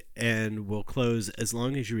good and will close as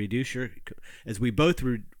long as you reduce as we both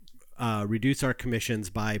reduce our commissions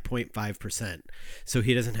by 0.5% so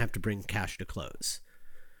he doesn't have to bring cash to close.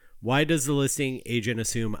 Why does the listing agent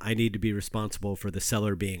assume I need to be responsible for the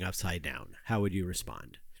seller being upside down? How would you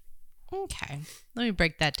respond? Okay. Let me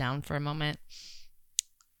break that down for a moment.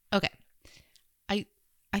 Okay.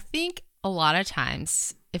 I think a lot of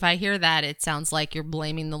times if I hear that, it sounds like you're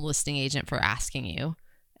blaming the listing agent for asking you.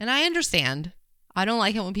 And I understand. I don't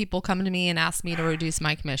like it when people come to me and ask me to reduce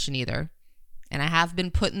my commission either. And I have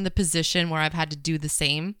been put in the position where I've had to do the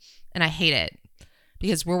same, and I hate it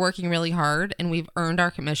because we're working really hard and we've earned our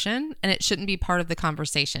commission, and it shouldn't be part of the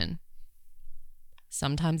conversation.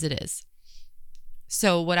 Sometimes it is.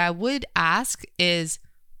 So what I would ask is,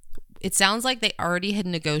 it sounds like they already had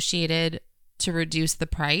negotiated to reduce the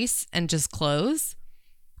price and just close.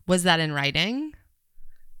 Was that in writing?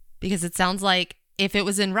 Because it sounds like if it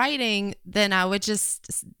was in writing, then I would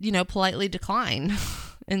just, politely decline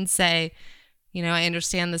and say, I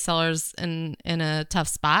understand the seller's in a tough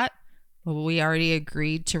spot, but we already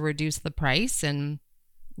agreed to reduce the price, and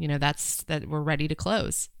that we're ready to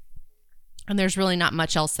close. And there's really not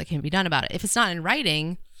much else that can be done about it. If it's not in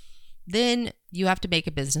writing, then you have to make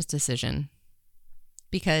a business decision,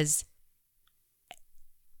 because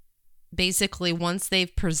basically once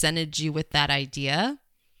they've presented you with that idea,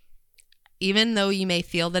 even though you may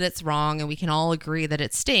feel that it's wrong and we can all agree that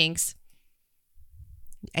it stinks,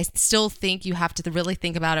 I still think you have to really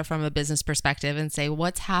think about it from a business perspective and say,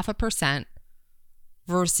 what's 0.5%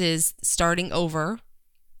 versus starting over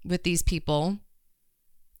with these people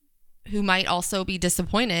who might also be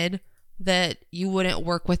disappointed that you wouldn't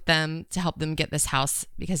work with them to help them get this house,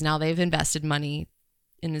 because now they've invested money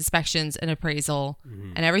in inspections and appraisal,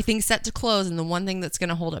 and everything's set to close. And the one thing that's going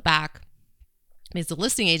to hold it back is the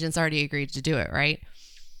listing agent's already agreed to do it, right?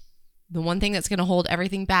 The one thing that's going to hold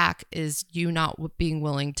everything back is you not being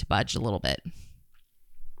willing to budge a little bit.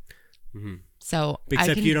 So,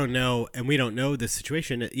 except you don't know, and we don't know the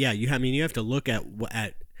situation. Yeah, you have to look at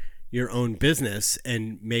your own business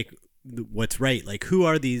and make what's right. Like, who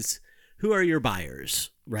are your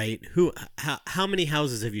buyers, right? How many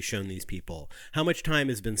houses have you shown these people? How much time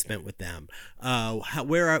has been spent with them?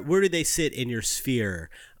 Where do they sit in your sphere?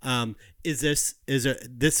 Is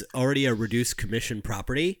this already a reduced commission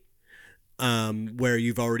property, where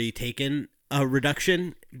you've already taken a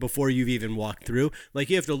reduction before you've even walked through? Like,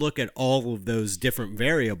 you have to look at all of those different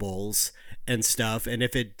variables and stuff. And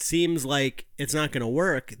if it seems like it's not going to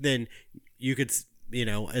work, then you could,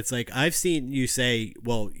 it's like, I've seen you say,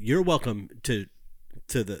 well, you're welcome to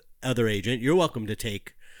the other agent. You're welcome to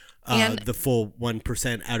take the full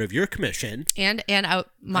 1% out of your commission. And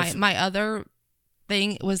my other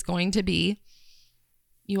thing was going to be,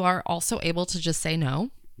 you are also able to just say no.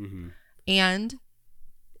 And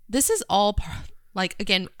this is all like,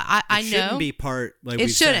 again, I know it shouldn't be part, like it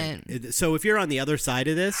shouldn't said. So if you're on the other side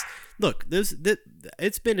of this, look,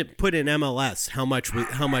 it's been put in MLS how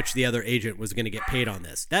much the other agent was going to get paid on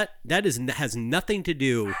this. That has nothing to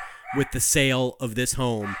do with the sale of this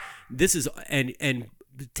home. This is and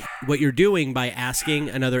what you're doing by asking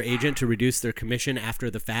another agent to reduce their commission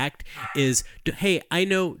after the fact is, hey, I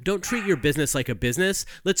know, don't treat your business like a business.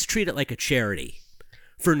 Let's treat it like a charity.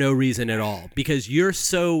 For no reason at all, because you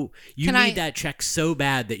need that check so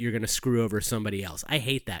bad that you're going to screw over somebody else. I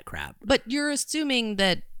hate that crap. But you're assuming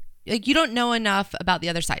that, like, you don't know enough about the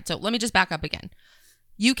other side. So let me just back up again.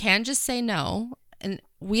 You can just say no. And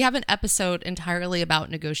we have an episode entirely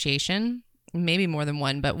about negotiation, maybe more than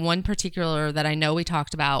one, but one particular that I know we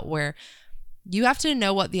talked about, where you have to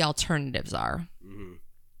know what the alternatives are.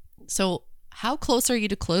 So how close are you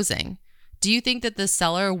to closing? Do you think that the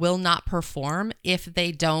seller will not perform if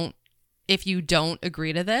you don't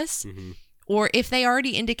agree to this? Or if they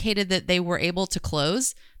already indicated that they were able to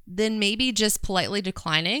close, then maybe just politely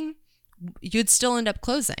declining, you'd still end up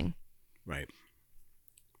closing. Right.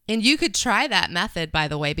 And you could try that method, by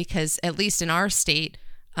the way, because at least in our state,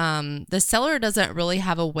 the seller doesn't really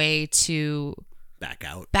have a way to back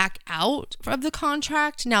out of the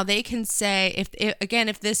contract. Now, they can say,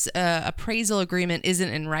 if this appraisal agreement isn't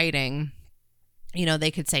in writing,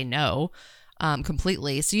 they could say no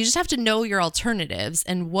completely. So you just have to know your alternatives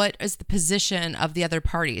and what is the position of the other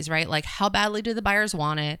parties, right? Like, how badly do the buyers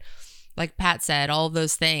want it? Like Pat said, all of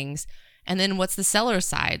those things. And then what's the seller's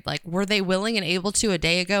side? Like, were they willing and able to a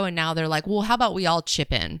day ago, and now they're like, well, how about we all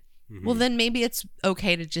chip in? Well, then maybe it's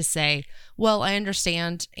okay to just say, well, I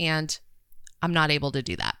understand, and I'm not able to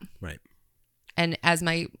do that. Right. And as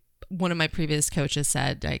one of my previous coaches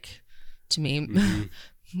said, like, to me,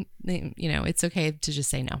 it's okay to just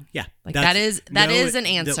say no. Yeah. Like, that is an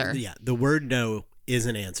answer. The word no is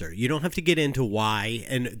an answer. You don't have to get into why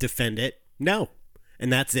and defend it. No.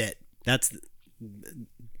 And that's it. That's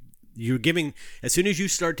you're giving, as soon as you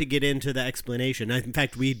start to get into the explanation. In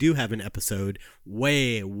fact, we do have an episode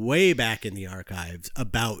way back in the archives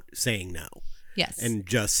about saying no. Yes. And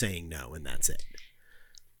just saying no, and that's it.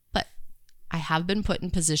 But I have been put in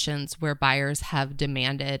positions where buyers have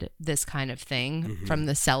demanded this kind of thing from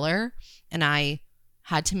the seller, and I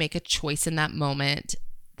had to make a choice in that moment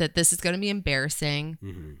that this is going to be embarrassing.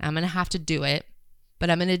 I'm going to have to do it, but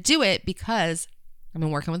I'm going to do it because I've been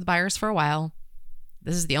working with buyers for a while.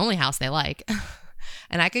 This is the only house they like.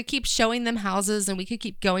 And I could keep showing them houses and we could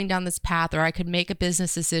keep going down this path, or I could make a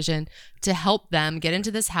business decision to help them get into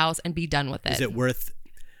this house and be done with it. Is it worth,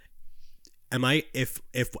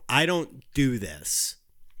 if I don't do this,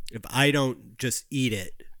 if I don't just eat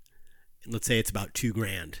it, let's say it's about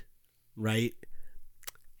 $2,000, right?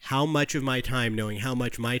 How much of my time, knowing how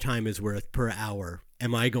much my time is worth per hour,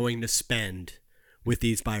 am I going to spend with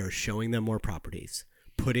these buyers, showing them more properties,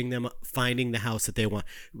 putting them, finding the house that they want,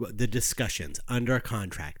 the discussions, under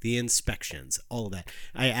contract, the inspections, all of that.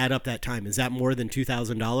 I add up that time. Is that more than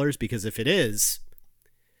 $2,000? Because if it is,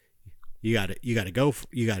 you got to do it.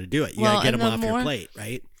 You got to get them off your plate,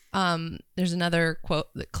 right? There's another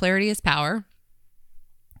quote that clarity is power.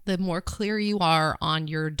 The more clear you are on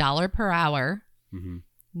your dollar per hour,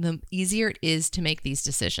 the easier it is to make these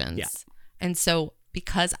decisions. Yeah. And so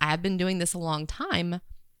because I've been doing this a long time,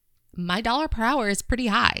 my dollar per hour is pretty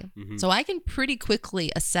high. So I can pretty quickly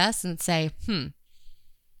assess and say,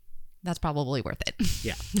 that's probably worth it.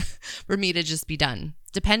 Yeah. For me to just be done,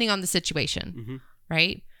 depending on the situation.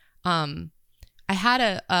 Right. I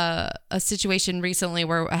had a situation recently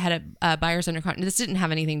where I had a buyer's under contract. This didn't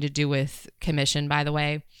have anything to do with commission, by the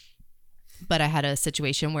way. But I had a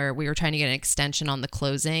situation where we were trying to get an extension on the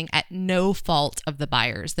closing at no fault of the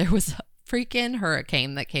buyers. There was a freaking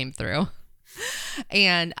hurricane that came through.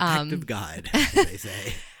 And act of God, as they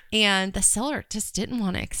say. And the seller just didn't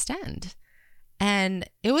want to extend. And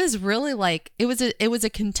it was really like it was a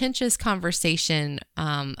contentious conversation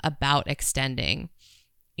about extending.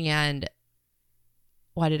 And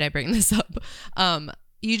why did I bring this up?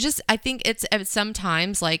 I think it's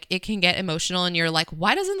sometimes like it can get emotional and you're like,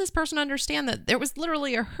 why doesn't this person understand that there was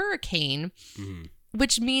literally a hurricane,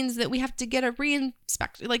 which means that we have to get a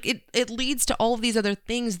reinspection. Like it leads to all of these other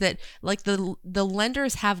things that like the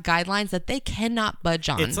lenders have guidelines that they cannot budge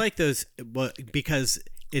on. It's like those, because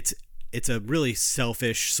it's a really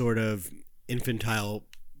selfish sort of infantile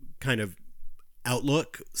kind of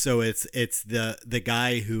outlook. So it's the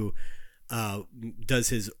guy who does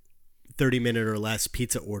his 30-minute or less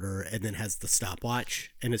pizza order and then has the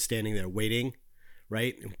stopwatch and is standing there waiting,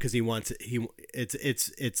 right? Because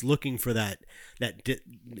it's looking for that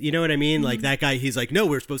you know what I mean? Like that guy, he's like, no,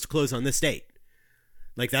 we're supposed to close on this date.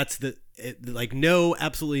 Like that's no,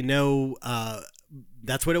 absolutely no.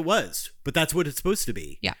 That's what it was, but that's what it's supposed to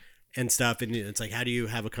be. Yeah. And stuff. And it's like, how do you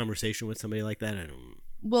have a conversation with somebody like that?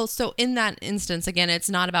 Well, so in that instance, again, it's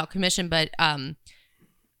not about commission, but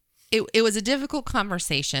it was a difficult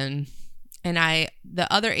conversation. And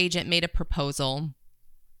the other agent made a proposal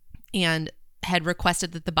and had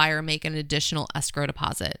requested that the buyer make an additional escrow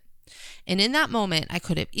deposit. And in that moment, I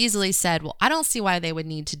could have easily said, well, I don't see why they would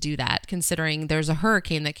need to do that, considering there's a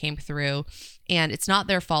hurricane that came through and it's not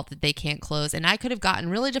their fault that they can't close. And I could have gotten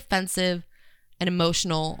really defensive and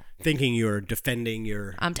emotional. Thinking you're defending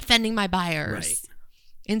I'm defending my buyers. Right.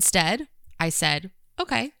 Instead, I said,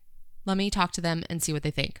 okay, let me talk to them and see what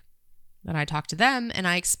they think. Then I talked to them and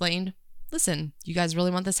I explained, listen, you guys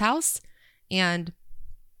really want this house? And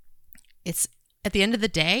it's at the end of the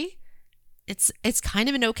day, it's kind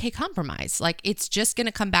of an okay compromise. Like it's just going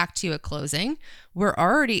to come back to you at closing. We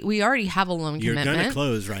already have a loan commitment. You're going to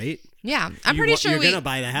close, right? Yeah. I'm pretty sure you're going to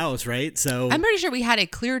buy the house, right? So I'm pretty sure we had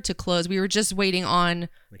it cleared to close. We were just waiting on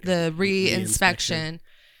the re-inspection.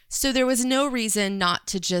 So there was no reason not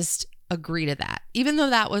to just agree to that, even though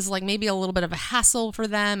that was like maybe a little bit of a hassle for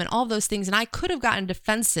them and all those things. And I could have gotten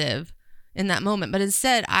defensive in that moment, but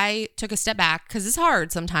instead I took a step back because it's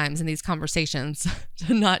hard sometimes in these conversations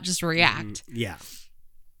to not just react. Yeah.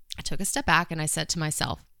 I took a step back and I said to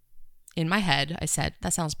myself, in my head, I said,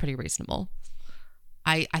 that sounds pretty reasonable.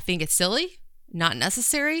 I think it's silly, not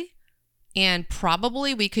necessary. And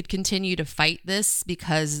probably we could continue to fight this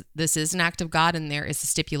because this is an act of God and there is a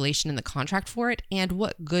stipulation in the contract for it. And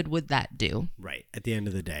what good would that do? Right. At the end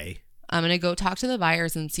of the day, I'm going to go talk to the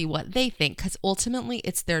buyers and see what they think because ultimately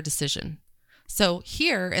it's their decision. So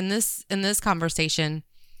here in this conversation,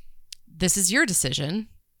 this is your decision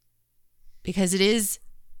because it is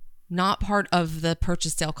not part of the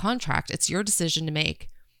purchase sale contract. It's your decision to make.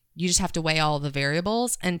 You just have to weigh all the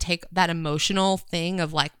variables and take that emotional thing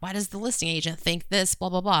of like, why does the listing agent think this, blah,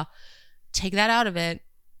 blah, blah. Take that out of it,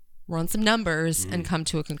 run some numbers, and come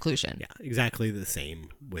to a conclusion. Yeah, exactly the same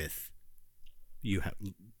with you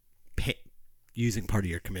using part of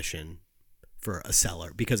your commission for a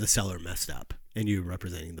seller because a seller messed up and you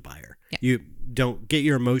representing the buyer. Yeah. You don't get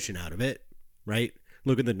your emotion out of it, right?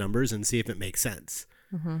 Look at the numbers and see if it makes sense.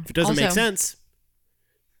 If it doesn't make sense,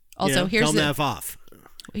 also here's tell them to F off.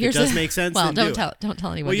 If it does make sense, well, then don't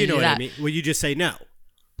tell anyone. Well, you to know do what that. I mean. Well, you just say no.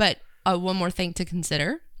 But one more thing to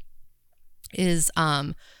consider is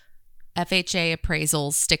FHA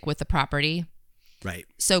appraisals stick with the property. Right.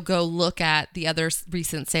 So go look at the other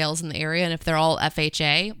recent sales in the area, and if they're all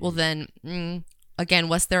FHA, well then, again,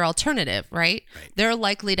 what's their alternative, right? They're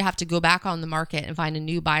likely to have to go back on the market and find a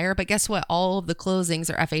new buyer, but guess what? All of the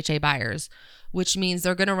closings are FHA buyers, which means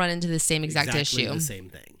they're going to run into the same exact issue. The same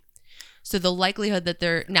thing. So the likelihood that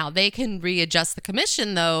they can readjust the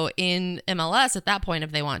commission though in MLS at that point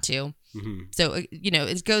if they want to. So,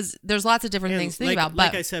 it goes, there's lots of different things to think about. But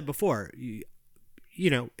like I said before,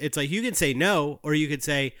 it's like you can say no, or you could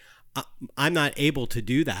say, I'm not able to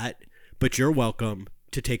do that, but you're welcome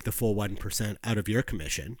to take the full 1% out of your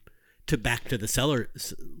commission back to the seller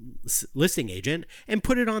listing agent and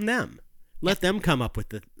put it on them. Let them come up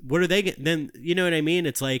with what are they then? You know what I mean?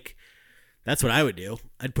 It's like, that's what I would do.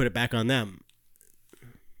 I'd put it back on them.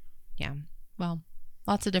 Yeah. Well,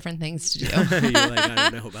 lots of different things to do. You're like, I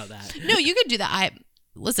don't know about that. No, you could do that.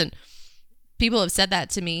 Listen, people have said that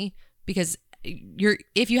to me because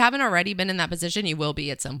if you haven't already been in that position, you will be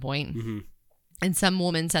at some point. And some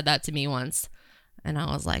woman said that to me once. And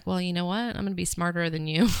I was like, well, you know what? I'm going to be smarter than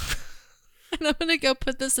you. And I'm going to go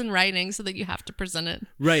put this in writing so that you have to present it.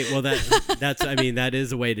 Right. Well, that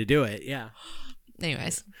is a way to do it. Yeah.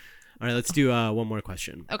 Anyways. All right. Let's do one more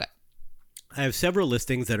question. Okay. I have several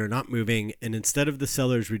listings that are not moving, and instead of the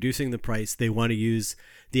sellers reducing the price, they want to use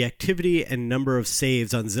the activity and number of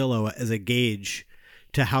saves on Zillow as a gauge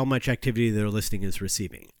to how much activity their listing is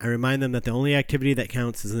receiving. I remind them that the only activity that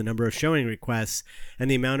counts is the number of showing requests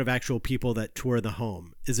and the amount of actual people that tour the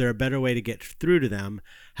home. Is there a better way to get through to them?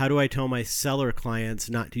 How do I tell my seller clients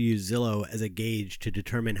not to use Zillow as a gauge to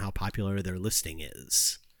determine how popular their listing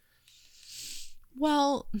is?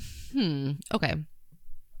 Well, okay.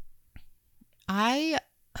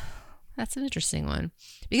 That's an interesting one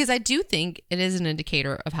because I do think it is an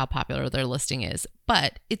indicator of how popular their listing is,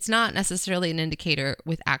 but it's not necessarily an indicator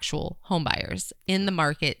with actual home buyers in the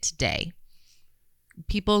market today.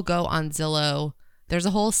 People go on Zillow. There's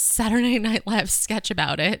a whole Saturday Night Live sketch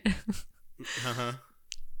about it.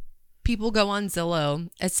 People go on Zillow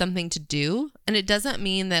as something to do, and it doesn't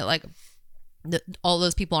mean that all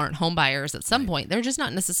those people aren't home buyers at some point. They're just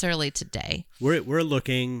not necessarily today. We're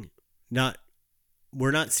looking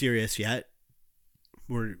we're not serious yet.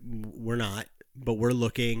 We're not, but we're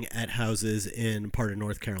looking at houses in part of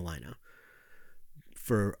North Carolina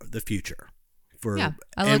for the future.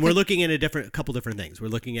 And we're looking at a couple different things. We're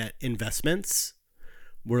looking at investments.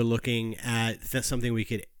 We're looking at something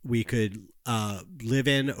we could live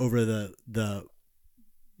in over the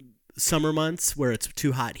summer months where it's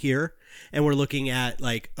too hot here, and we're looking at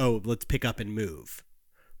let's pick up and move,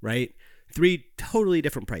 right? 3 totally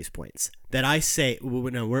different price points that I say,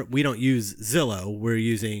 we don't use Zillow. We're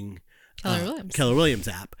using Keller Williams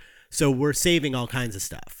app. So we're saving all kinds of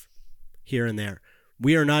stuff here and there.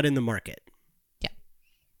 We are not in the market. Yeah.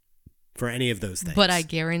 For any of those things. But I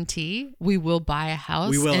guarantee we will buy a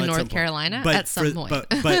house in North Carolina at some point.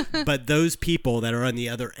 But those people that are on the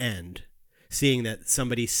other end, seeing that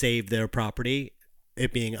somebody saved their property,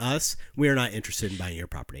 it being us, we are not interested in buying your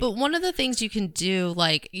property. But one of the things you can do,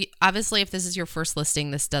 obviously if this is your first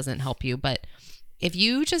listing, this doesn't help you. But if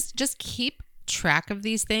you just keep track of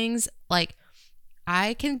these things,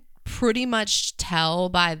 I can pretty much tell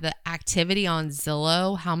by the activity on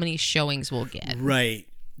Zillow how many showings we'll get. Right.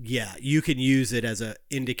 Yeah. You can use it as an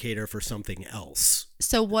indicator for something else.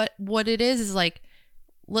 So what it is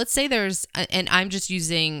let's say and I'm just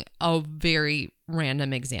using a very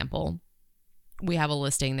random example. We have a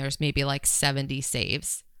listing. There's maybe 70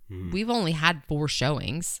 saves. We've only had 4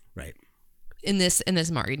 showings. Right. In this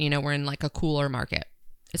market, we're in a cooler market.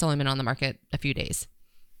 It's only been on the market a few days.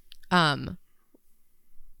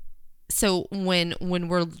 So when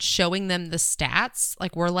we're showing them the stats,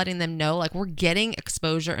 we're letting them know, we're getting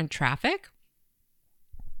exposure and traffic.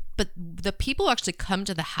 But the people who actually come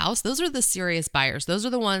to the house, those are the serious buyers. Those are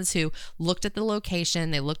the ones who looked at the location,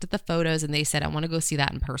 they looked at the photos, and they said, I want to go see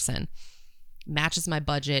that in person. Matches my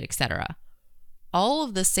budget, etc. all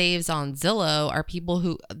of the saves on Zillow are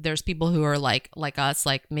there's people who are like us,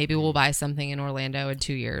 like maybe we'll buy something in Orlando in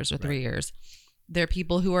 2 years or 3 years. There are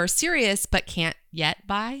people who are serious but can't yet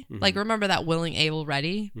buy. Like, remember that willing, able,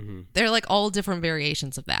 ready? They're like all different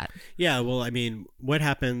variations of that. Yeah. Well, I mean, what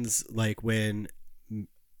happens like when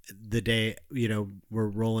the day, we're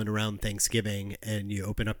rolling around Thanksgiving and you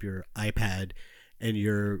open up your iPad and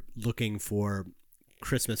you're looking for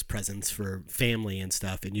Christmas presents for family and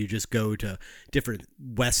stuff, and you just go to different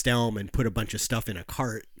West Elm and put a bunch of stuff in a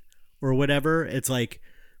cart or whatever. It's like,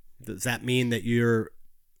 does that mean that you're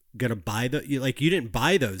gonna buy you didn't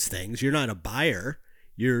buy those things? You're not a buyer.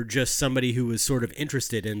 You're just somebody who was sort of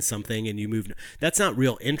interested in something and you moved. That's not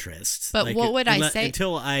real interest. But like, what would I say?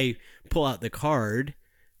 Until I pull out the card,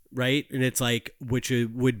 right? And it's like, which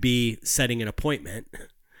would be setting an appointment.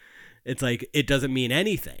 It's like, it doesn't mean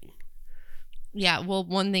anything. Yeah, well,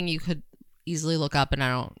 one thing you could easily look up, and I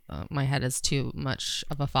don't, my head is too much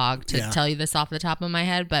of a fog to tell you this off the top of my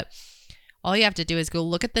head, but all you have to do is go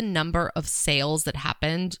look at the number of sales that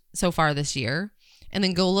happened so far this year, and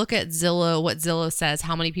then go look at Zillow, what Zillow says,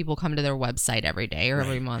 how many people come to their website every day or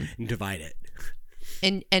every month. And divide it.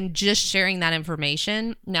 And just sharing that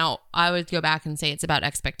information. Now, I would go back and say it's about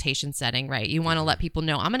expectation setting, right? You want to let people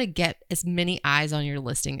know, I'm going to get as many eyes on your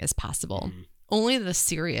listing as possible. Only the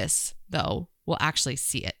serious, though, will actually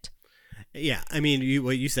see it. Yeah, I mean,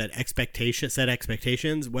 what you said, set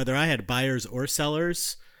expectations. Whether I had buyers or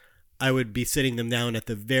sellers, I would be sitting them down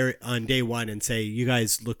on day one and say, "You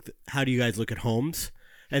guys how do you guys look at homes?"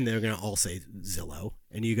 And they're going to all say Zillow,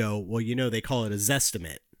 and you go, "Well, they call it a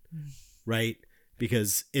Zestimate, right?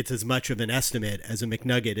 Because it's as much of an estimate as a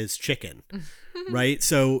McNugget is chicken." Right?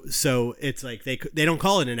 So it's like they don't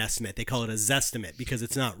call it an estimate. They call it a Zestimate because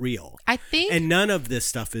it's not real. I think. And none of this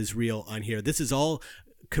stuff is real on here. This is all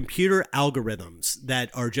computer algorithms that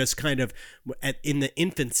are just kind of in the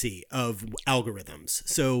infancy of algorithms.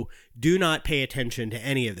 So do not pay attention to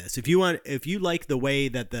any of this. If you like the way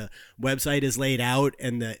that the website is laid out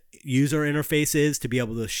and the user interface is to be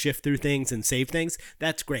able to shift through things and save things,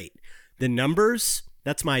 that's great. The numbers,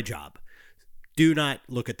 that's my job. Do not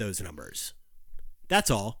look at those numbers. That's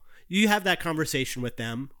all. You have that conversation with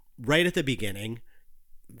them right at the beginning,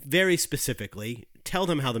 very specifically. Tell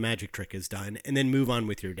them how the magic trick is done, and then move on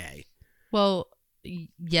with your day. Well,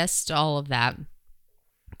 yes to all of that.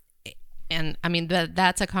 And I mean,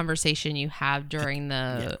 that's a conversation you have during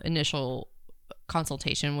the initial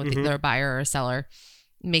consultation with either a buyer or a seller,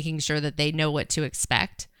 making sure that they know what to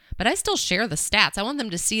expect. But I still share the stats. I want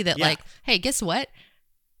them to see that, like, hey, guess what?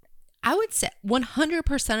 I would say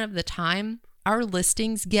 100% of the time, our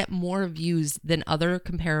listings get more views than other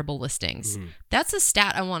comparable listings. That's a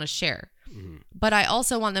stat I want to share. But I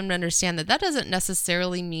also want them to understand that doesn't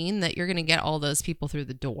necessarily mean that you're going to get all those people through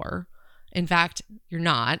the door. In fact, you're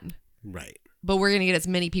not. Right. But we're going to get as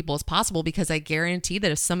many people as possible, because I guarantee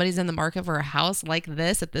that if somebody's in the market for a house like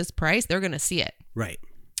this at this price, they're going to see it. Right.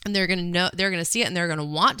 And they're going to see it, and they're going to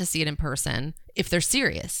want to see it in person if they're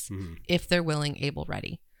serious, if they're willing, able,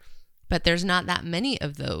 ready. But there's not that many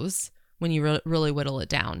of those when you really whittle it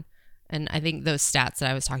down. And I think those stats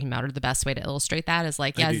that I was talking about are the best way to illustrate that. Is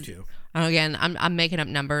like, I do too. Again, I'm making up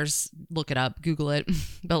numbers. Look it up, Google it.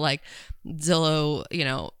 But like Zillow,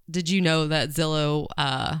 did you know that Zillow?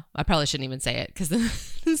 I probably shouldn't even say it because then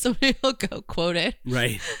somebody will go quote it.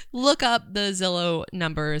 Right. Look up the Zillow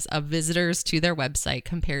numbers of visitors to their website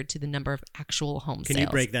compared to the number of actual home sales. Can you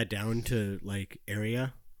break that down to like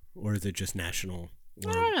area, or is it just national?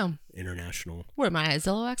 I don't know. International. What am I, a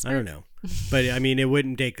Zillow expert? I don't know, but I mean, it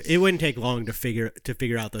wouldn't take long to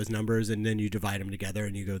figure out those numbers, and then you divide them together,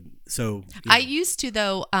 and you go. So I used to,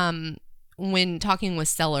 though, when talking with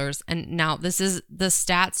sellers, and now the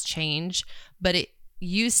stats change, but it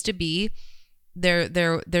used to be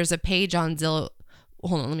there's a page on Zillow.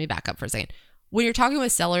 Hold on, let me back up for a second. When you're talking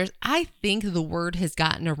with sellers, I think the word has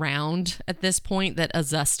gotten around at this point that a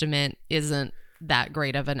Zestimate isn't that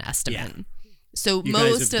great of an estimate. Yeah. So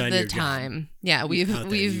most of the time, we've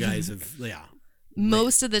you guys have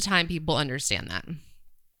most of the time people understand that.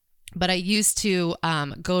 But I used to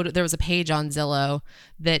there was a page on Zillow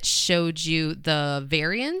that showed you the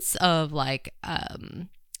variance of like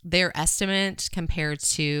their estimate compared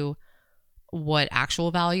to what actual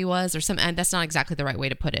value was, or something. And that's not exactly the right way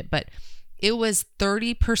to put it, but it was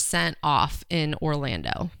 30% off in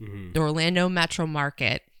Orlando, the Orlando metro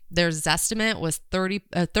market. Their estimate was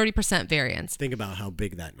 30% variance. Think about how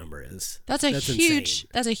big that number is. That's huge. Insane.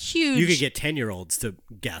 That's a huge. You could get 10-year-olds to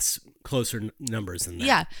guess closer numbers than that.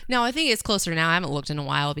 Yeah. Now, I think it's closer now. I haven't looked in a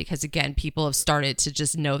while because, again, people have started to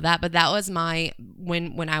just know that. But that was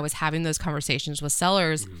when I was having those conversations with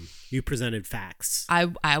sellers. You presented facts.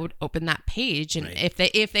 I would open that page. And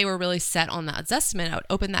Right. if they were really set on that assessment, I would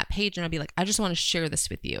open that page and I'd be like, I just want to share this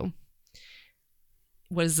with you.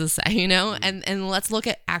 What does this say? And let's look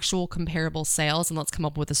at actual comparable sales and let's come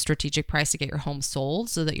up with a strategic price to get your home sold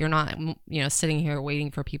so that you're not, sitting here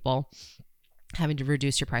waiting for people having to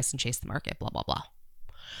reduce your price and chase the market, blah, blah, blah.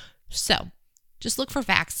 So just look for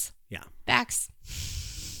facts. Yeah. Facts.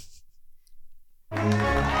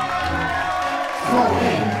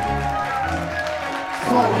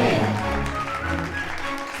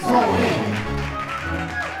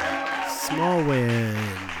 Small win.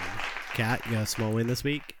 Kat, you got a small win this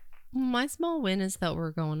week? My small win is that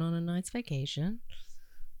we're going on a nice vacation.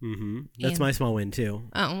 That's my small win too.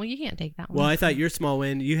 Oh, well, you can't take that one. Well, I thought your small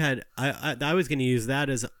win, you had, I was going to use that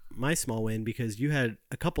as my small win because you had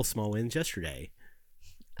a couple small wins yesterday.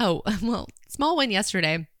 Oh, well, small win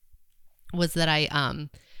yesterday was that I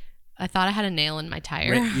thought I had a nail in my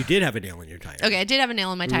tire. Right, you did have a nail in your tire. Okay, I did have a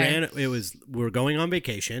nail in my tire. We're going on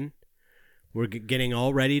vacation. We're getting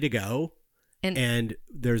all ready to go. And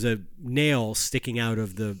there's a nail sticking out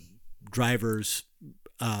of the driver's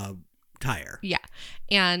tire. Yeah.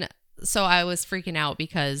 And so I was freaking out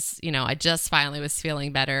because, I just finally was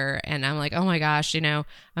feeling better. And I'm like, oh my gosh, I'm going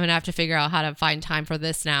to have to figure out how to find time for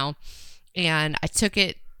this now. And I took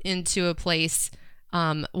it into a place.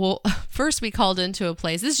 First we called into a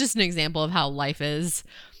place. This is just an example of how life is.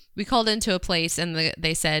 We called into a place and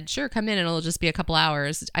they said, sure, come in and it'll just be a couple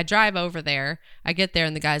hours. I drive over there. I get there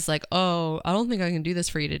and the guy's like, oh, I don't think I can do this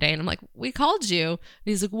for you today. And I'm like, we called you. And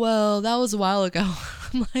he's like, well, that was a while ago.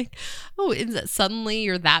 I'm like, oh, is it suddenly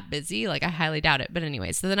you're that busy? Like, I highly doubt it. But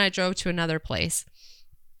anyway, so then I drove to another place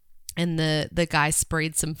and the guy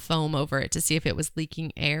sprayed some foam over it to see if it was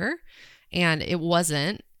leaking air. And it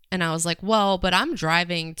wasn't. And I was like, well, but I'm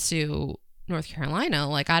driving to North Carolina.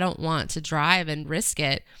 Like, I don't want to drive and risk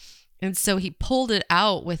it. And so he pulled it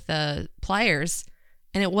out with the pliers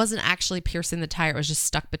and it wasn't actually piercing the tire. It was just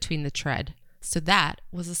stuck between the tread. So that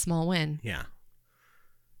was a small win. Yeah.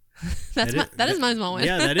 That is my small win.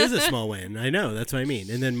 Yeah, that is a small win. I know. That's what I mean.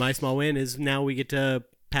 And then my small win is now we get to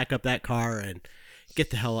pack up that car and get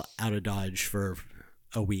the hell out of Dodge for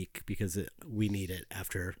a week because we need it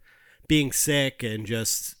after being sick and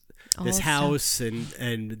just this house and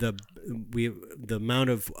the amount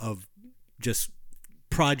of just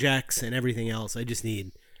projects and everything else. I just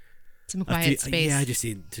need some quiet space. Yeah, I just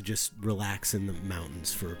need to just relax in the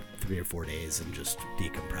mountains for 3 or 4 days and just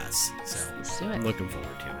decompress. So let's do it. I'm looking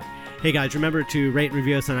forward to it. Hey guys, remember to rate and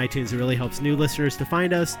review us on iTunes. It really helps new listeners to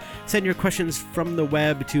find us. Send your questions from the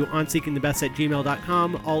web to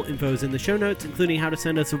onseekingthebest@gmail.com. All info is in the show notes, including how to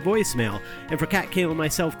send us a voicemail. And for Kat, Kayla, and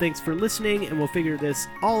myself, thanks for listening, and we'll figure this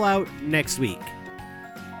all out next week.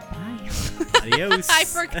 Bye. Adios. I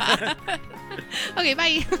forgot. Okay,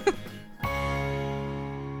 bye.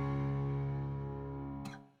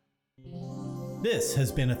 This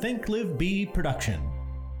has been a Think Live Be production.